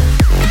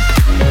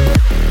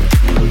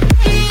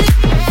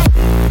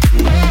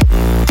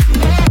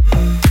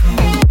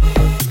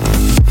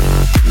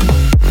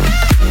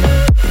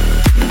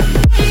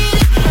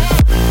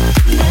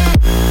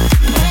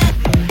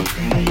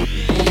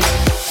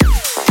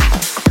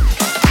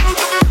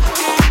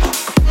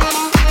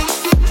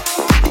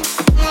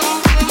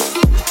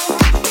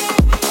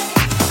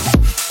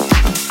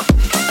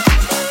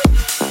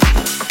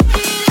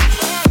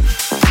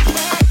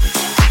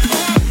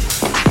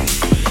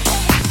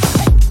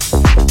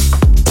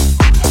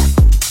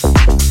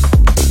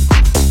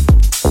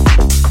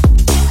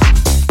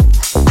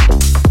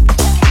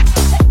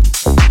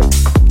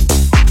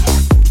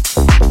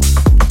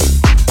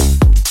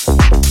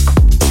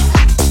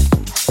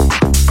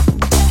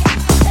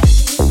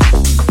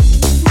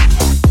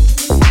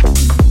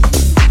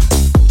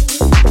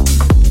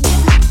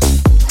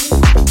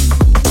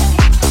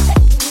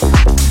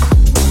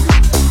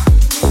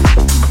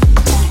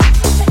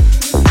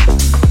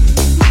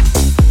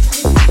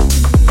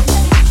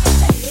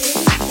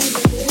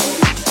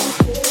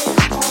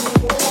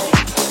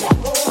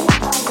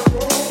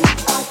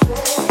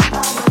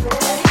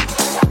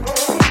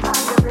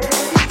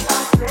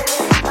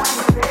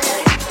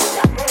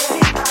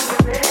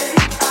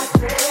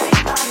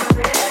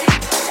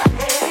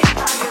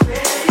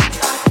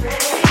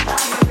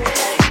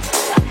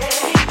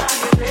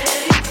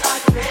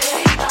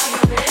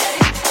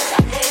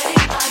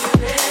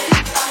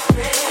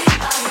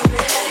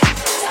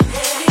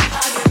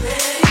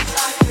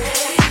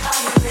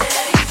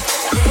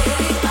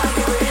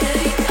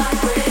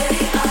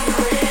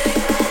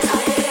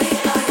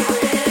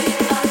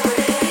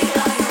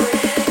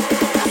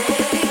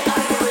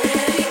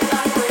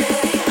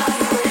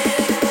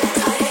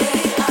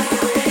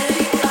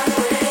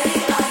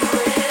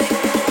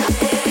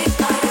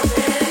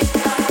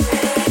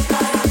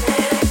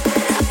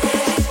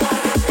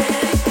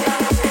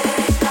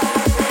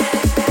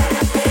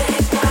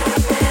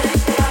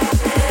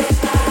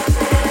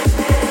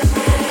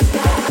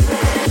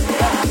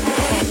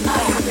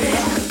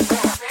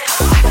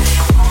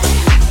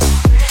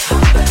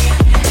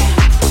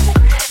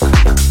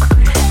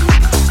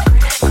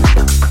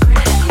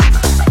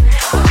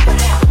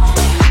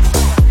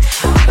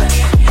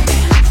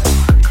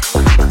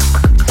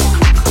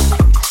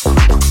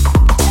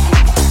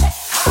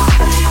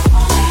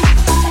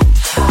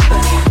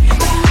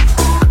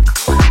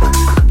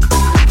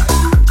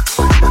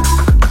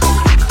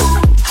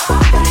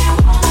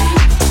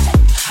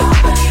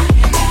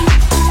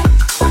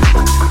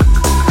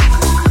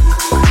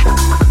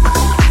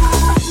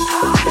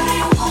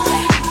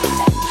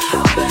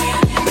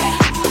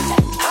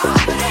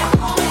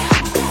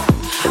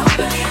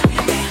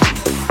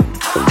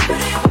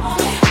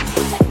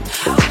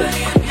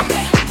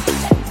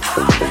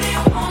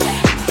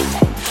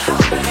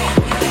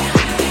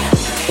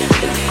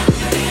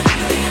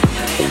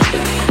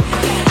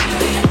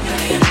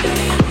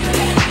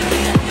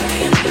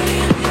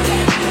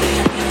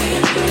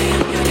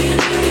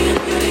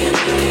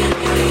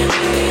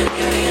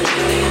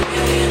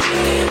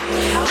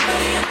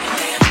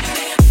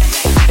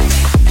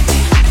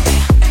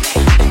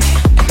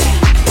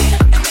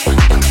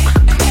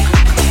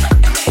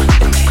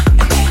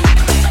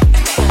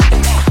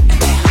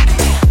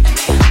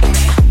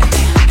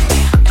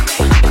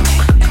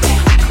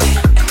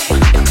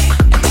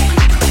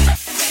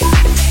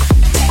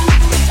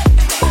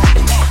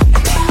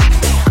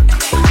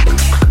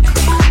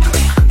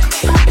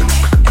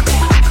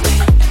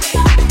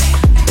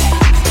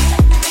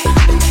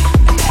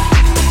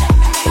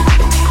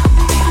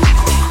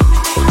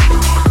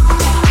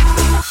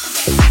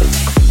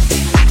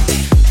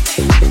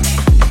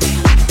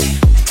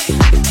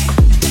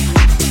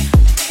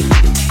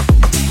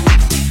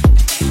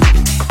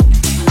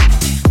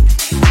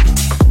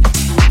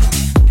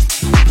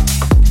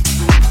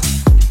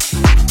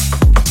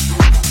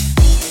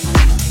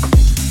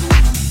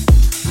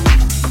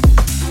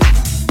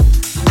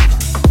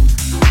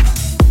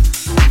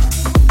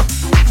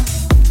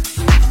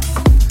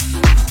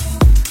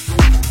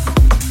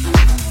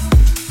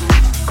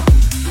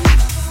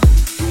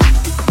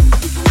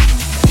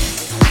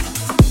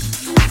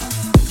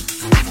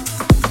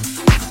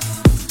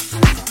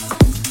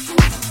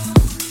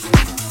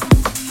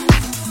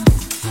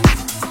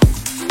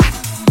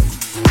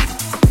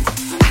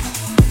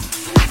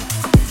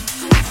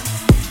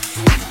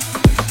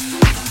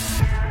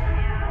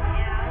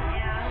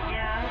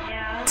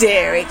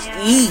 Derrick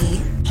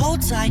E.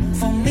 Hold tight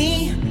for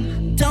me,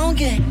 don't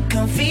get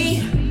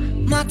comfy.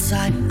 My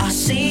type I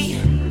see,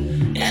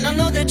 and I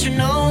know that you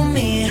know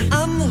me.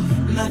 I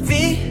move my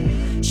feet,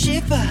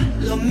 she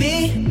follow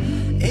me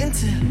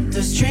into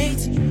the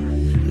streets.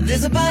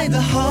 There's a bar at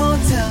the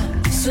hotel,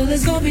 so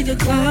let's go be the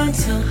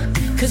cartel,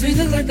 cause we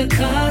look like the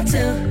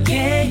cartel.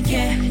 Yeah,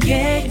 yeah,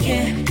 yeah,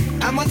 yeah.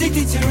 I'm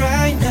addicted to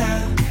right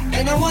now,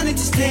 and I want it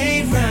to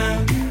stay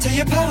around. Tell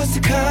your powers to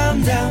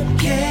calm down.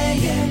 Yeah,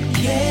 yeah,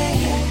 yeah,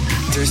 yeah.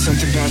 There's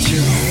something about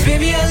you.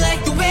 Baby, I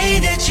like the way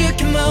that you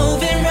can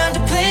move around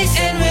the place.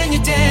 And when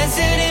you're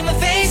dancing in my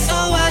face,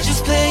 oh, I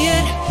just play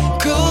it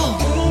cool.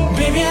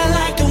 Baby, I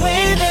like the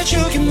way that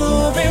you can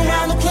move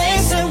around the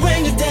place. And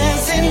when you're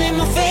dancing in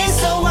my face,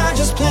 oh, I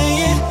just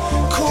play it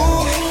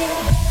cool.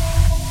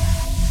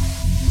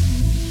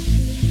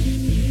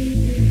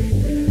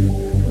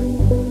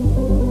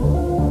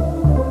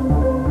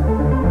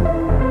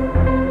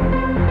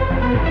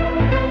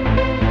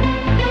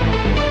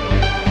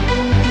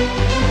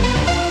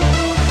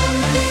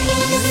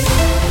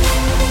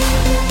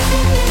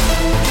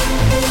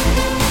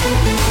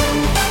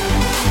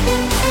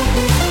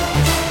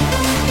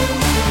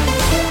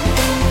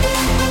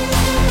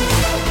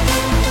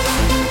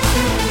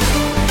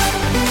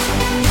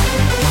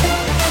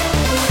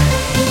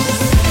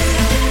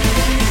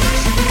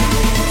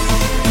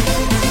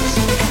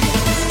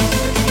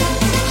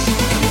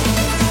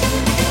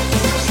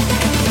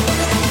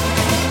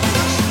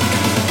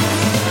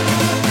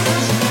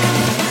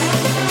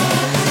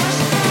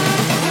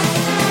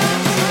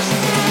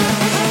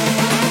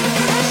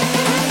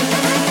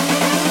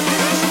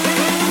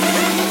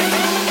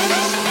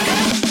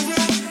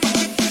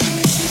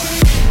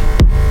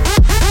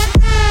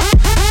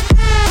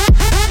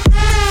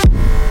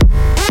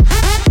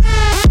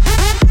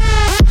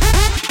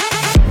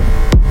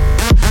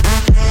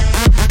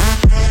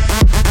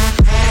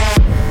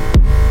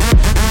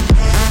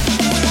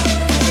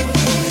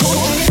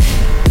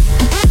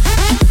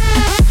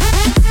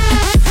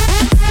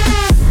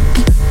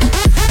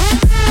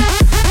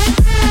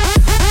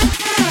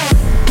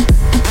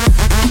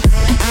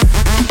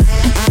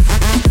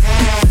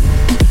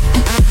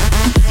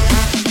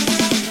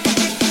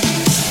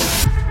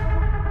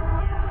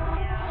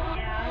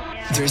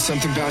 There's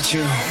something about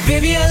you.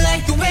 Baby, I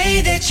like the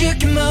way that you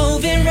can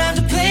move